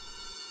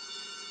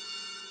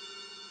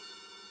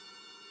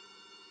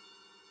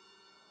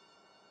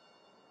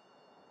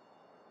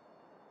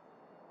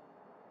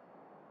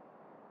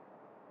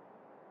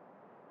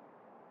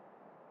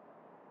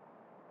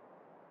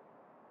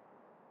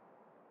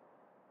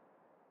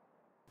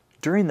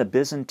 During the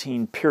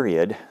Byzantine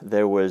period,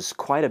 there was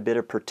quite a bit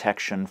of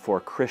protection for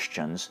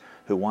Christians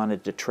who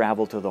wanted to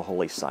travel to the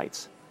holy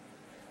sites.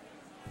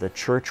 The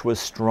church was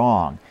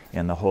strong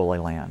in the Holy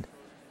Land.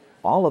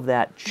 All of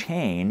that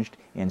changed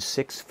in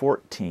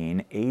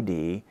 614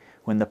 AD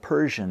when the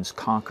Persians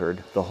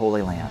conquered the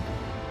Holy Land.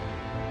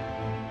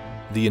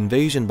 The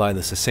invasion by the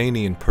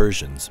Sasanian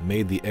Persians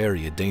made the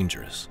area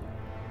dangerous.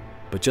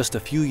 But just a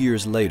few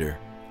years later,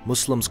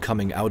 Muslims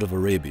coming out of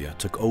Arabia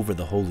took over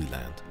the Holy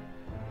Land.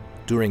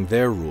 During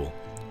their rule,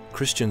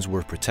 Christians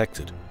were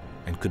protected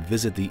and could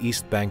visit the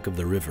east bank of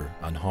the river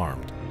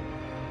unharmed.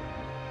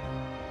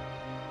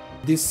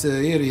 This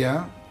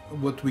area,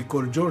 what we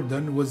call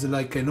Jordan, was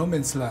like a no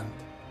man's land,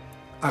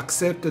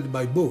 accepted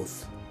by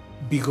both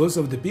because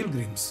of the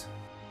pilgrims.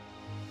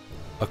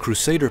 A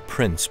Crusader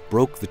prince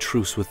broke the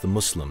truce with the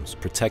Muslims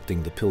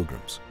protecting the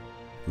pilgrims,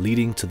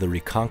 leading to the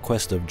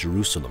reconquest of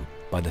Jerusalem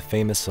by the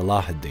famous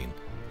Salah ad-Din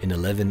in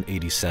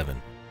 1187.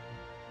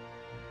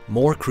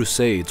 More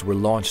crusades were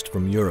launched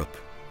from Europe,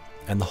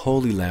 and the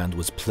Holy Land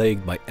was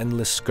plagued by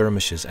endless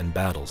skirmishes and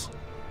battles,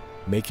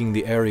 making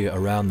the area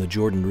around the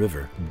Jordan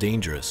River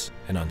dangerous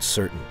and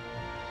uncertain.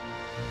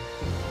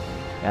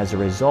 As a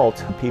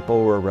result,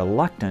 people were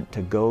reluctant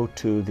to go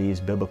to these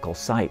biblical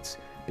sites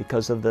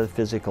because of the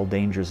physical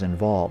dangers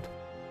involved.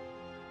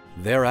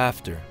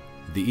 Thereafter,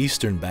 the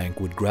eastern bank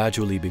would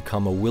gradually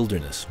become a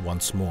wilderness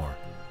once more,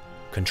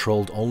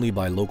 controlled only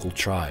by local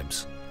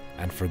tribes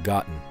and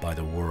forgotten by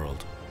the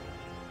world.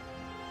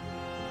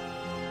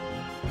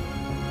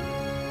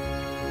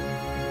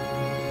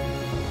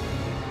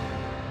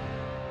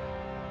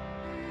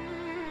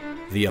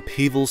 The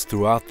upheavals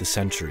throughout the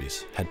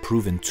centuries had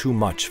proven too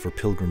much for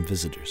pilgrim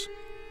visitors,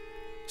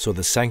 so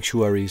the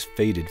sanctuaries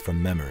faded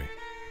from memory.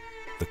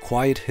 The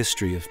quiet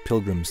history of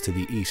pilgrims to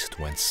the east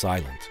went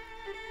silent,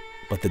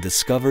 but the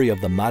discovery of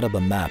the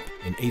Madaba map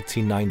in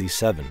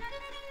 1897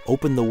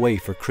 opened the way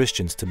for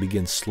Christians to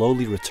begin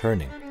slowly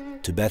returning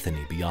to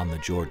Bethany Beyond the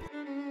Jordan.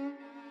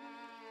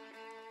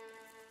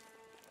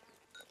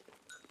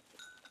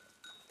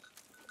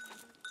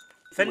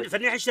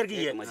 فالناحية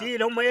الشرقية في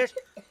اللي هم ايش؟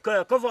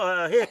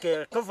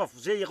 هيك كفف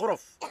زي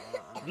غرف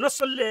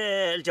بنص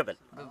الجبل.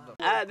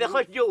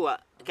 بيخش جوا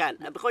كان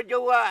بيخش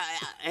جوا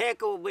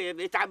هيك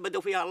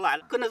وبيتعبدوا فيها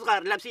الله. كنا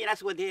صغار لابسين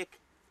اسود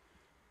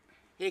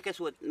هيك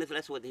اسود مثل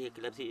اسود هيك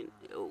لابسين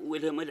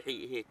ولهم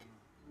ملحي هيك.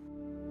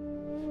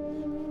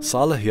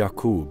 Saleh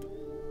Yaqub,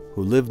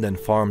 who lived and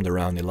farmed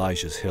around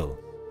Elijah's Hill,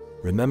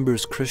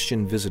 remembers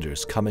Christian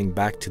visitors coming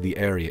back to the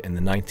area in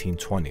the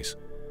 1920s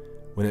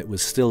when it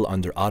was still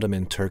under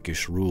Ottoman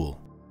Turkish rule.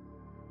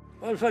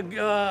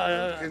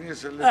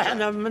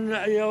 احنا من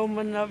يوم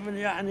من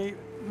يعني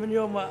من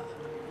يوم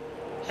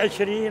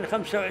 20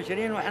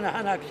 25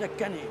 واحنا هناك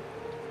سكنين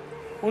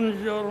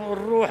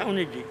ونروح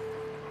ونجي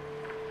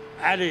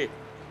عليه.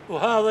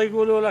 وهذا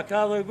يقولوا لك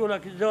هذا يقول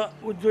لك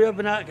وده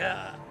يبنى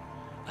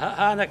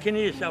هانا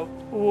كنيسة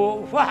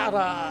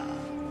وفحر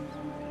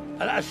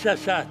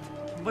الأساسات.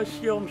 بس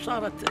يوم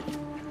صارت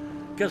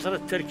كسر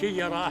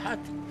التركية راحت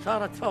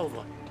صارت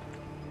فوضى.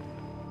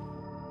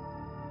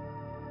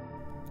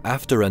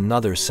 After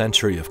another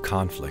century of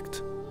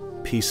conflict,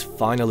 peace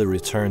finally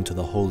returned to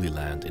the Holy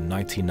Land in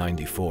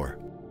 1994,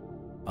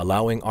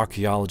 allowing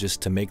archaeologists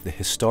to make the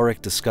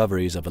historic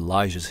discoveries of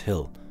Elijah's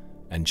Hill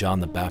and John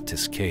the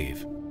Baptist's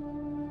cave.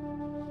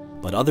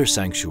 But other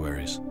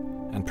sanctuaries,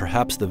 and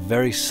perhaps the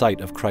very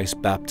site of Christ's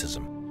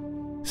baptism,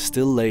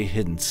 still lay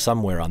hidden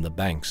somewhere on the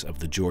banks of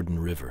the Jordan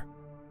River.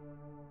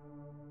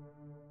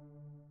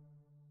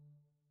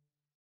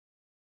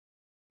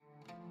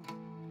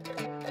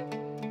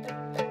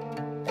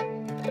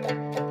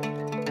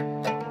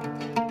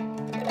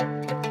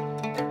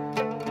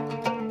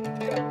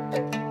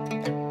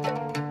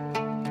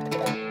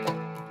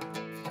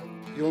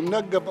 يوم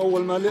نقب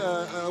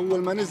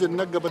أول ما نزل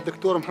نقب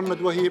الدكتور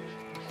محمد وهيب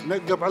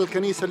نقب على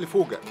الكنيسة اللي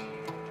فوقها.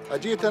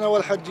 أجيت أنا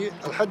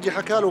والحجي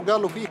حكى له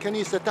قال له في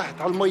كنيسة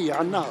تحت على المية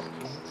على النهر.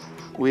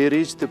 We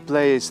reached a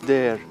place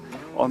there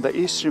on the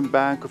eastern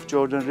bank of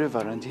Jordan River,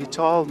 and he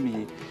told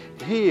me,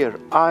 here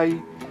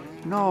I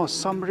know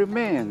some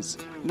remains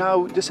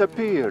now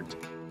disappeared.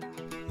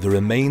 The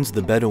remains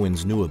the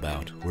Bedouins knew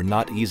about were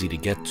not easy to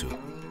get to,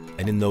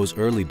 and in those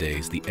early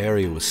days the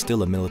area was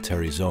still a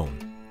military zone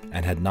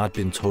and had not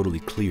been totally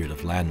cleared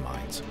of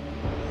landmines.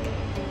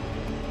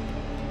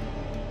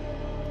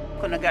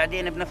 كنا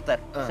قاعدين بنفطر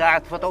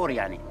ساعة فطور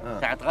يعني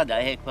ساعة غدا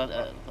هيك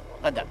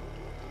غدا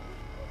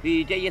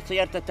في جاية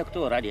سيارة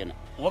الدكتور علينا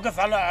وقف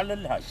على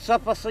الهاج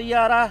صف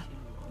السيارة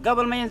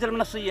قبل ما ينزل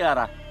من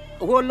السيارة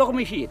وهو اللغم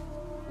يشيل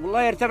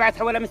والله ارتفعت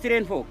حوالي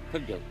مترين فوق في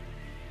الجو.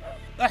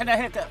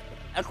 احنا هيك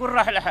الكل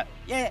راح لها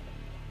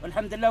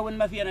والحمد لله وين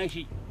ما فينا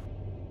شيء.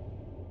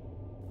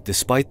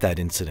 Despite that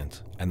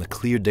incident and the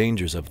clear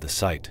dangers of the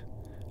site,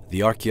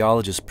 the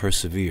archaeologists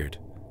persevered,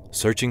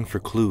 searching for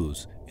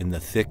clues in the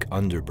thick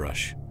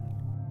underbrush.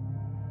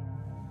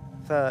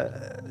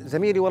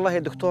 فزميلي والله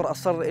الدكتور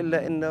أصر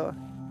إلا إنه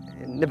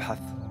نبحث.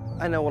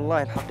 أنا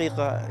والله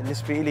الحقيقة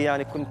بالنسبة لي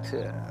يعني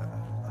كنت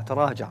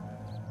أتراجع.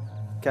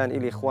 كان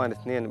لي إخوان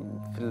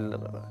اثنين في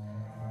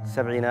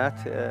السبعينات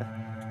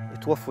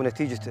توفوا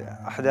نتيجة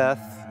أحداث،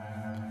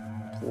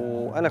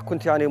 وأنا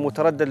كنت يعني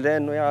متردد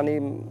لأنه يعني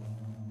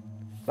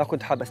ما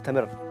كنت حاب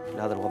أستمر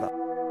بهذا الوضع.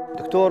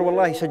 الدكتور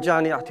والله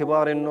شجعني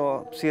اعتبار إنه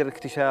بصير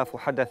اكتشاف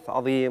وحدث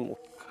عظيم.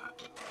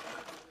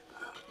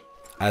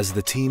 As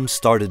the team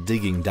started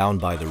digging down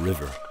by the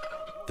river,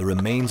 the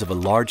remains of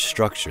a large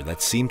structure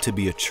that seemed to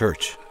be a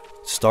church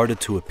started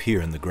to appear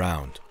in the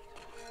ground.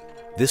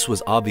 This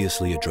was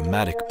obviously a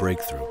dramatic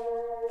breakthrough,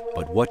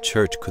 but what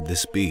church could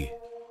this be?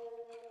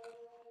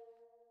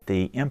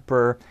 The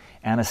Emperor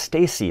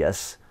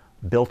Anastasius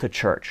built a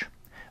church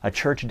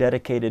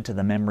dedicated to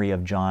the memory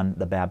of John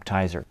the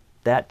Baptizer.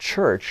 That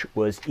church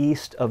was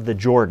east of the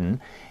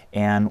Jordan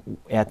and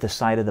at the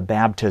site of the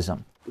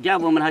baptism.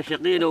 جابوا منها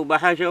شقيله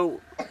وبحشوا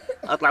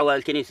اطلعوا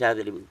الكنيسه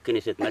هذه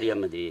كنيسه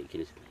مريم مدري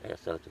كنيسه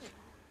الصلاه.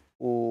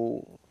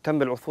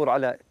 وتم العثور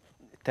على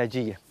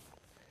التاجيه،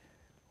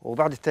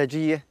 وبعد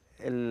التاجيه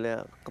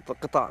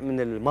قطع من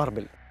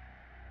الماربل.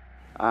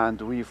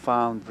 And we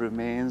found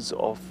remains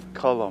of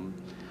column,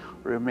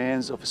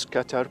 remains of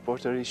scattered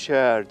pottery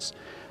shards,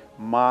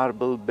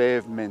 marble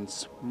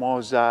pavements,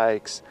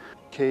 mosaics,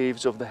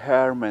 caves of the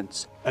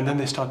hermits. And then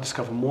they start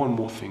discovering more and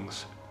more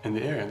things in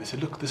the area. And they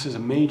said, look, this is a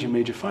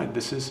major find.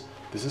 This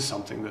is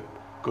something that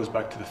goes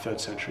back to the 3rd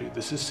century.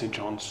 This is St.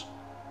 John's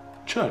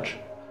Church.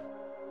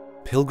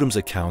 Pilgrims'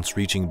 accounts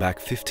reaching back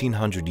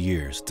 1,500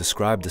 years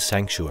describe the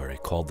sanctuary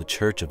called the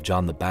Church of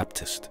John the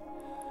Baptist,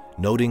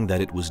 noting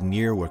that it was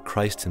near where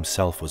Christ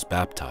himself was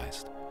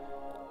baptized.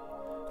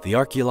 The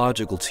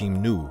archaeological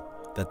team knew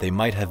that they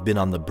might have been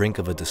on the brink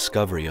of a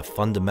discovery of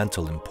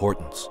fundamental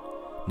importance,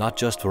 not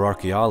just for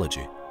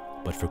archaeology,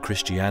 but for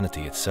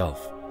Christianity itself.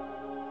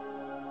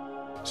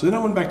 So then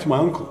I went back to my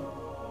uncle,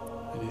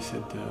 and he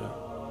said,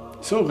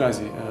 so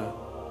Ghazi,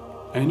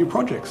 any new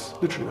projects?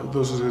 Literally,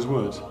 those were his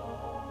words.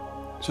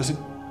 So I said,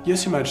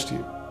 yes, Your Majesty,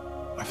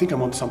 I think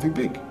I'm onto something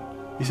big.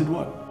 He said,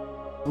 what?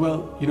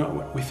 Well, you know,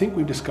 we think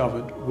we've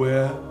discovered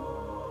where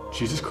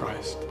Jesus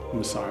Christ, the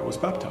Messiah, was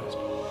baptized.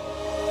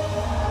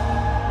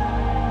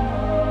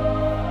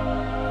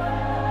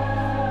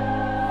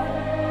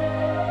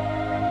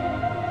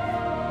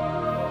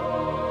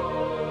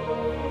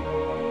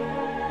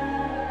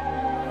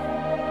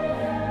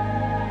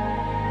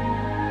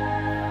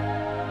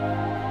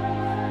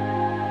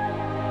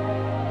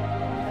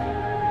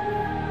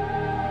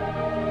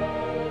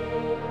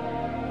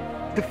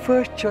 The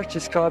first church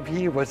described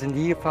here was in the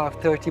year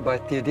 530 by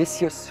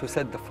Theodosius, who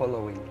said the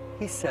following.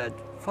 He said,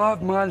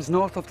 5 miles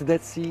north of the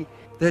Dead Sea,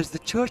 there's the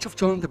Church of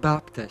John the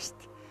Baptist,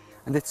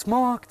 and it's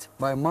marked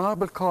by a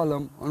marble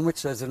column on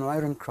which there's an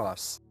iron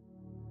cross.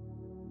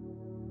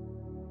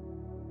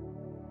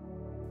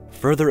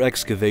 Further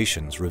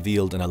excavations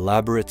revealed an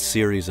elaborate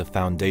series of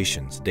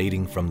foundations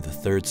dating from the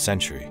 3rd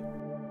century.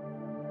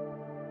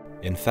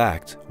 In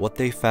fact, what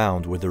they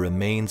found were the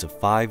remains of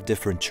 5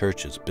 different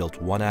churches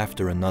built one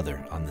after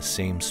another on the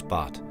same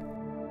spot.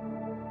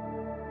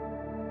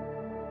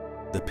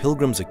 The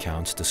pilgrims'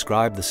 accounts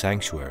describe the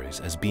sanctuaries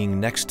as being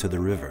next to the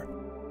river.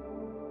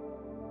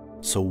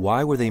 So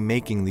why were they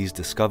making these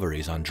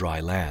discoveries on dry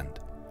land,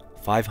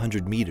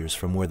 500 meters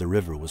from where the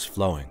river was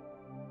flowing?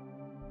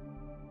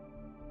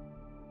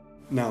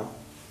 Now,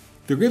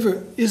 the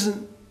river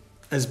isn't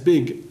as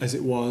big as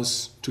it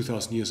was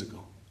 2,000 years ago.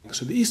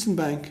 So the eastern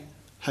bank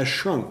has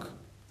shrunk.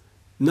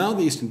 Now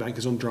the eastern bank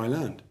is on dry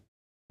land.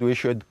 We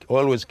should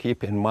always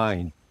keep in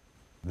mind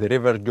the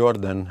River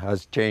Jordan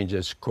has changed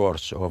its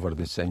course over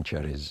the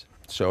centuries.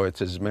 So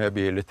it is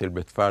maybe a little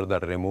bit further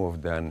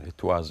removed than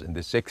it was in the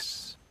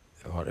 6th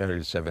or early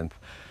 7th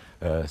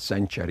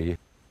century.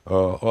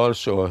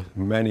 Also,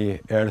 many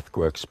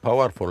earthquakes,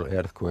 powerful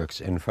earthquakes,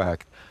 in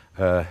fact,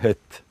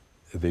 hit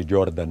the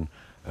Jordan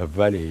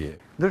Valley.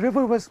 The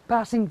river was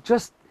passing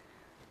just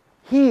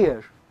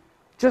here,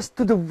 just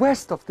to the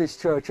west of these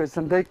churches,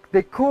 and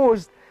they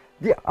caused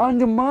the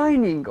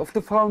undermining of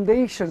the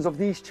foundations of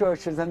these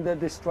churches and their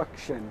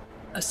destruction.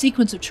 A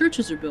sequence of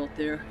churches are built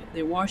there.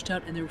 They're washed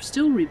out and they're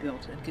still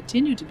rebuilt and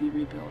continue to be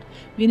rebuilt,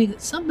 meaning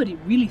that somebody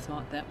really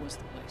thought that was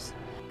the place.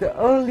 The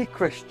early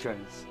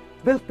Christians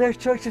built their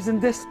churches in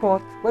this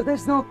spot where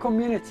there's no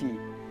community.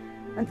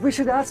 And we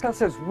should ask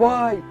ourselves,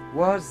 why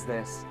was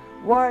this?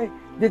 Why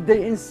did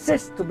they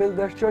insist to build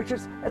their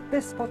churches at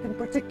this spot in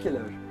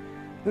particular?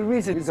 The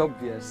reason is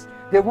obvious.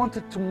 They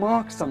wanted to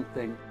mark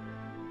something.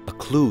 A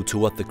clue to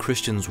what the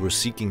Christians were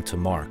seeking to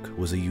mark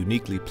was a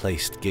uniquely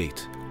placed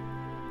gate.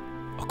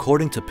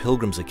 According to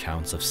pilgrims'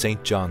 accounts of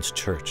St. John's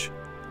Church,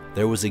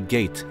 there was a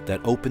gate that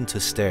opened to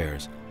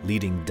stairs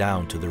leading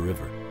down to the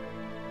river.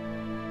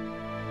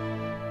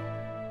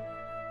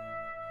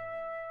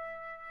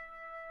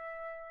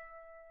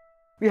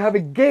 We have a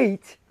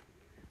gate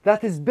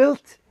that is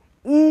built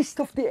east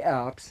of the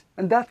Alps,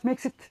 and that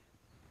makes it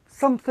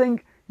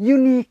something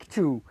unique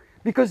too,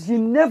 because you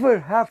never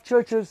have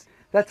churches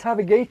that have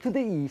a gate to the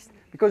east,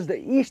 because the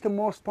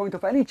easternmost point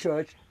of any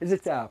church is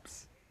its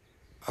apse.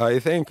 I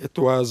think it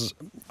was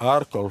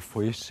Arculf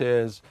who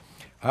says,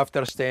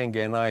 after staying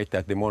a night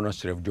at the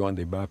monastery of John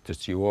the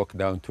Baptist, you walk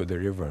down to the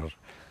river.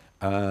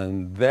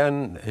 And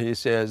then he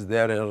says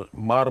there are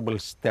marble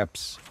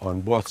steps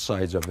on both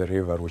sides of the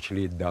river which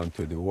lead down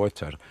to the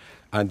water.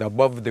 And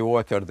above the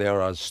water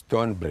there are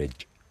stone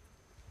bridge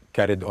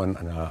carried on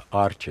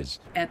arches.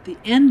 At the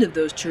end of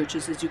those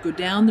churches, as you go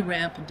down the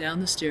ramp and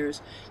down the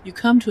stairs, you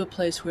come to a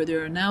place where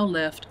there are now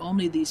left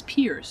only these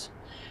piers.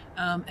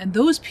 And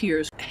those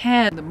piers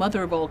had the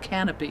mother of all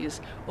canopies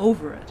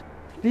over it.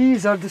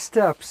 These are the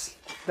steps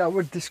that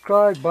were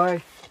described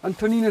by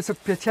Antoninus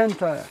of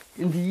Piacenza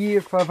in the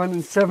year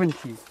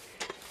 570,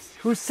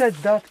 who said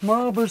that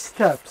marble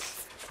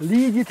steps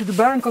lead you to the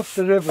bank of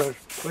the river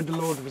where the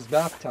Lord was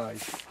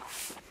baptized.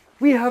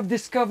 We have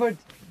discovered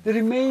the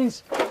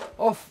remains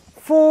of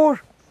 4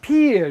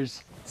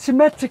 piers,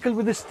 symmetrical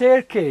with a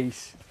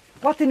staircase.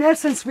 What in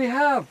essence we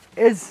have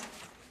is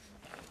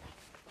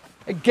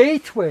a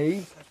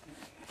gateway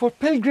for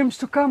pilgrims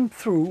to come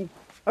through,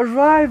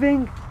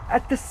 arriving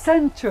at the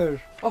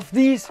center of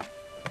these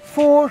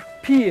 4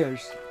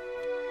 piers.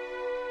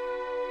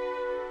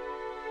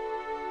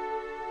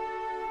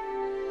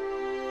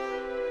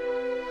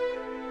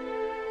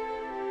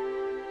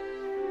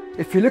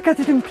 If you look at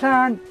it in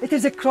plan, it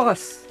is a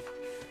cross.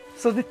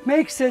 So that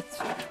makes it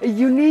a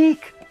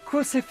unique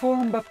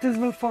cruciform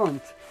baptismal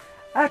font.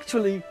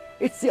 Actually,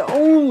 it's the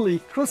only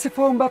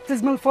cruciform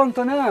baptismal font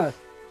on earth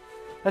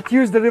that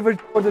used the River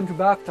Jordan to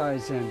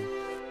baptize in.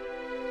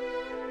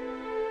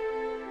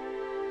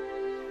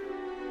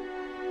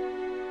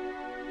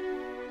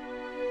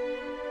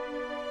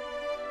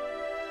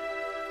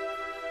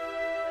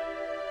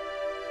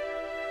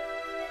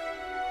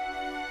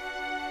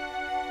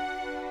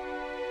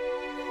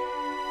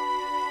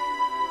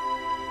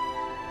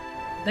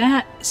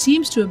 That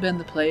seems to have been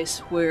the place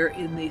where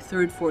in the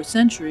 3rd, 4th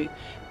century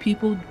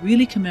people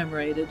really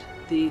commemorated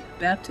the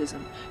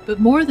baptism. But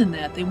more than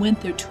that, they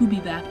went there to be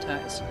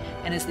baptized.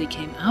 And as they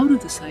came out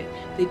of the site,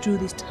 they drew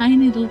these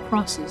tiny little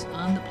crosses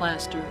on the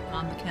plaster,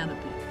 on the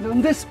canopy. And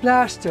on this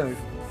plaster,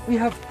 we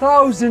have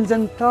thousands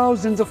and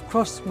thousands of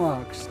cross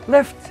marks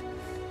left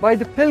by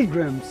the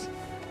pilgrims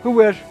who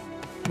were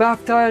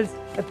baptized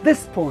at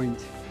this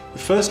point. The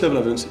first level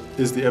of evidence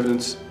is the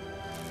evidence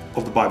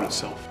of the Bible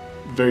itself.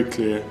 Very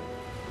clear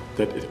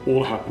that it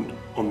all happened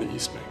on the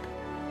East Bank.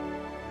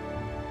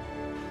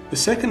 The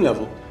second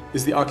level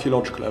is the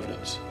archaeological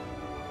evidence.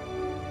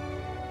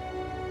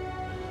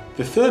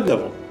 The third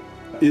level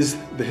is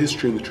the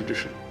history and the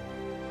tradition.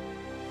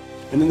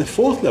 And then the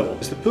fourth level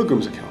is the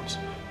pilgrims' accounts,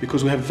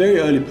 because we have very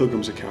early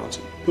pilgrims' accounts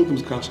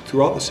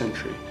throughout the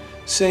century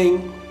saying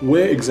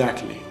where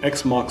exactly,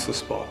 X marks the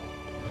spot,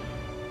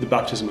 the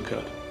baptism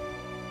occurred.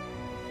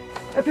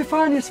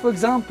 Epiphanius, for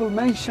example,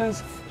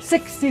 mentions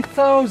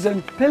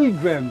 60,000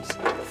 pilgrims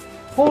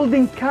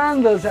holding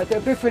candles at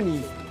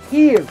Epiphany,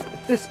 here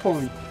at this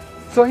point.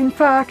 So in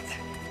fact,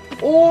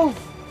 all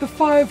the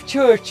 5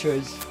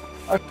 churches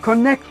are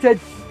connected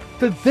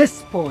to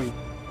this point.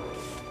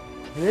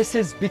 This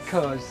is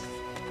because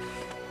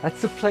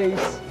that's the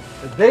place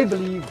that they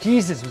believe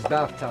Jesus was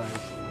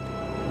baptized.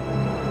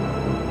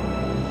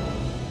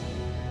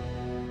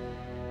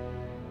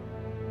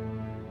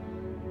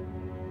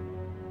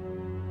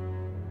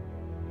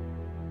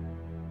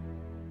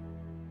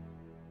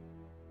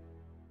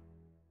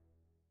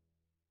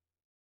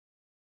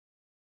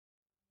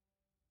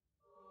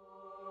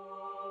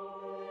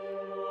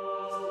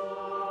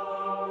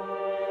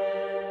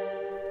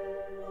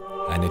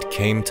 And it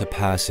came to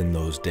pass in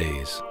those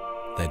days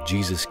that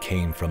Jesus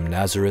came from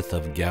Nazareth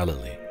of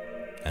Galilee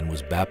and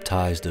was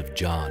baptized of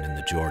John in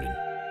the Jordan.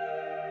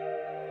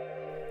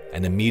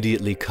 And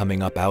immediately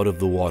coming up out of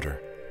the water,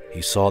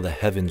 he saw the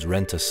heavens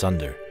rent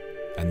asunder,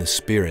 and the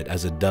Spirit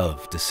as a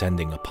dove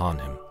descending upon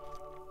him.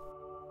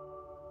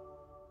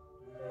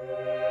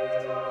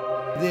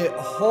 The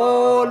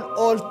whole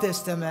Old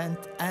Testament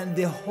and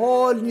the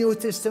whole New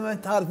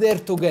Testament are there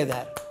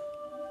together.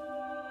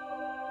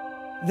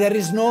 There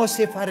is no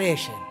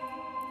separation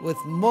with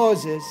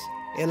Moses,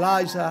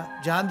 Elijah,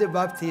 John the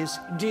Baptist,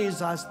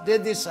 Jesus, the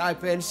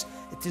disciples.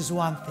 It is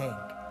one thing.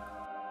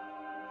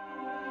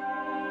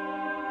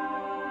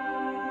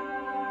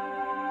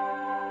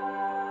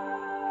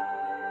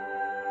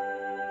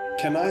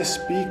 Can I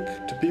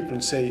speak to people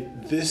and say,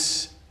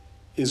 this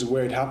is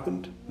where it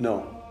happened?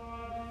 No,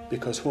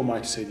 because who am I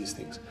to say these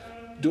things?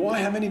 Do I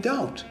have any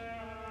doubt?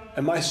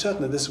 Am I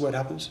certain that this is where it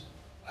happens?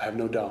 I have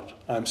no doubt.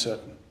 I'm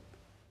certain.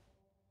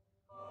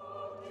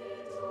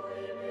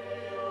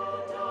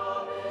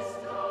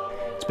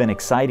 It's been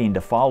exciting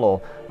to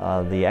follow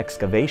the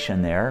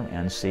excavation there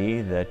and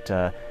see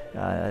that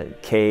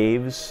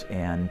caves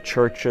and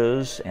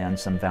churches and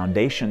some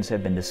foundations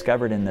have been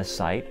discovered in this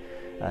site,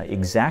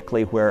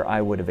 exactly where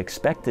I would have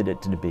expected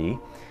it to be.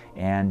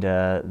 And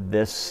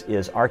this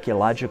is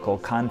archaeological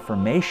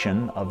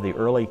confirmation of the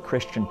early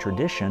Christian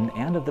tradition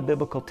and of the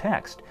biblical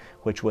text,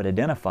 which would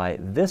identify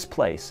this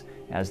place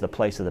as the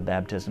place of the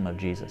baptism of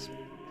Jesus.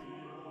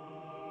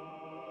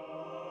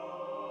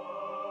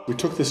 We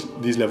took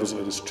these levels of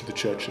evidence to the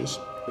churches.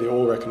 They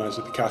all recognized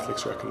it. The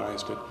Catholics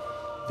recognized it,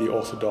 the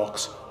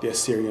Orthodox, the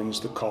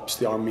Assyrians, the Copts,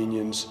 the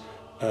Armenians,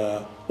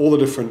 all the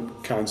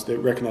different kinds. They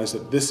recognized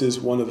that this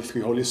is one of the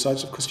 3 holiest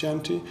sites of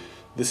Christianity.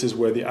 This is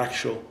where the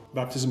actual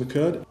baptism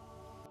occurred.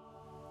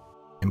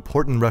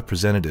 Important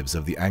representatives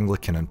of the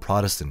Anglican and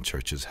Protestant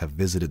churches have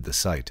visited the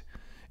site,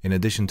 in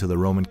addition to the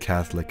Roman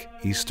Catholic,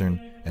 Eastern,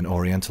 and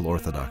Oriental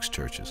Orthodox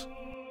churches.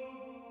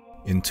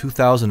 In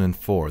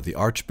 2004, the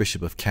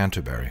Archbishop of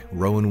Canterbury,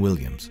 Rowan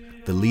Williams,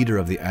 the leader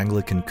of the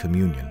Anglican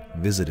Communion,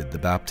 visited the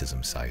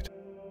baptism site.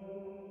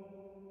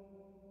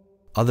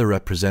 Other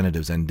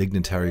representatives and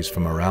dignitaries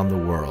from around the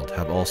world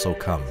have also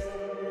come.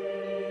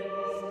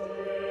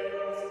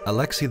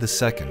 Alexei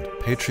II,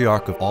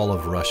 Patriarch of all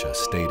of Russia,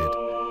 stated,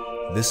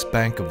 "This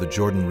bank of the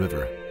Jordan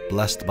River,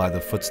 blessed by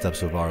the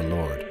footsteps of our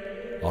Lord,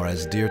 are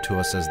as dear to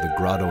us as the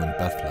grotto in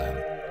Bethlehem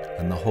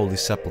and the Holy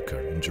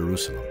Sepulchre in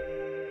Jerusalem."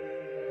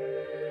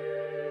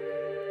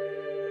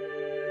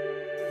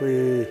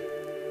 We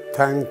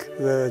thank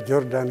the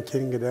Jordan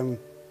Kingdom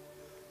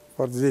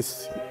for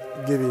this,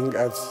 giving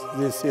us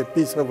this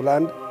piece of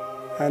land.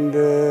 And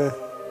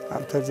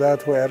after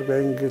that, we are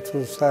going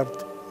to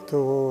start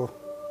to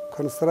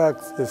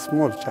construct a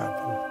small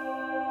chapel.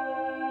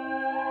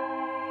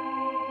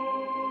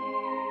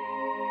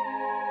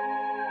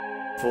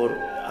 For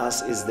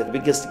us is the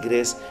biggest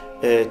grace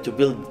to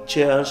build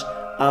church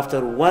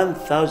after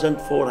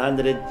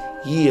 1,400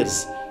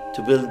 years,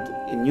 to build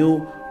a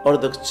new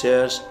Orthodox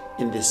church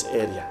in this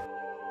area.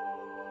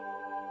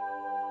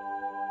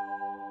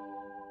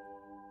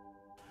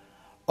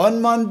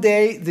 On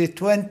Monday, the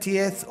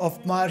 20th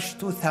of March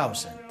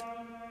 2000,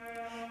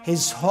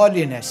 His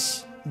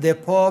Holiness the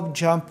Pope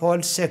John Paul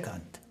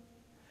II,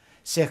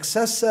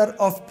 successor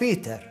of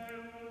Peter,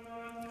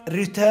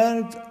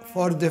 returned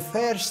for the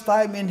first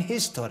time in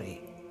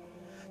history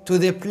to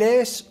the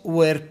place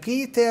where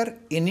Peter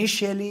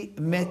initially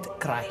met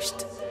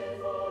Christ.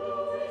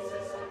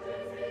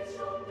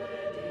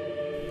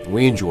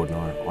 We in Jordan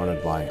are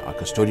honored by our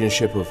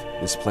custodianship of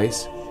this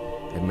place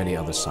and many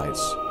other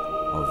sites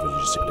of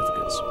religious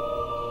significance.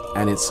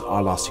 And it's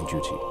our lasting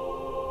duty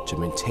to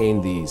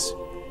maintain these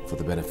for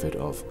the benefit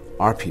of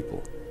our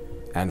people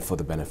and for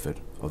the benefit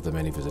of the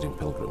many visiting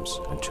pilgrims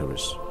and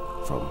tourists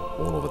from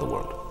all over the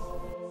world.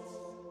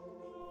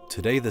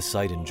 Today the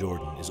site in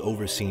Jordan is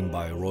overseen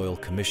by a royal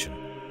commission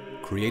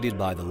created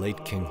by the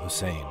late King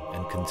Hussein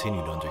and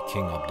continued under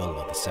King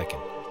Abdullah II.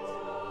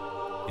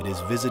 It is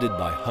visited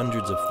by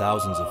hundreds of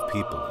thousands of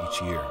people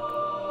each year.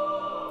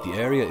 The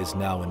area is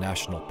now a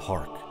national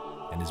park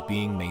and is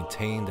being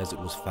maintained as it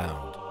was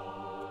found,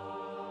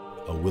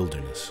 a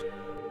wilderness.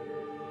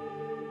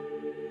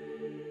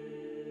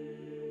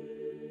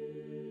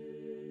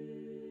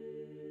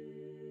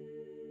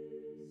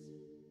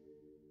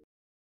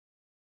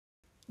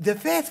 The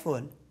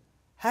faithful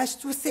has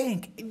to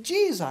think.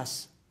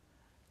 Jesus,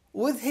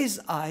 with his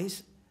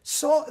eyes,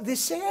 saw the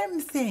same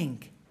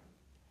thing.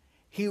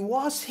 He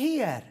was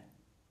here.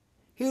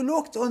 He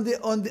looked on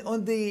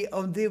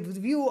the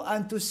view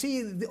and to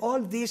see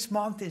all these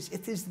mountains.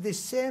 It is the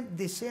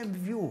same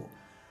view.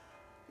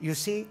 You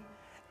see,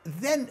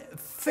 then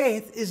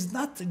faith is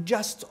not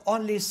just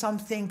only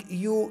something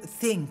you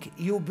think,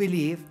 you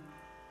believe,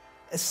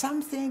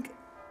 something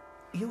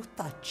you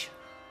touch.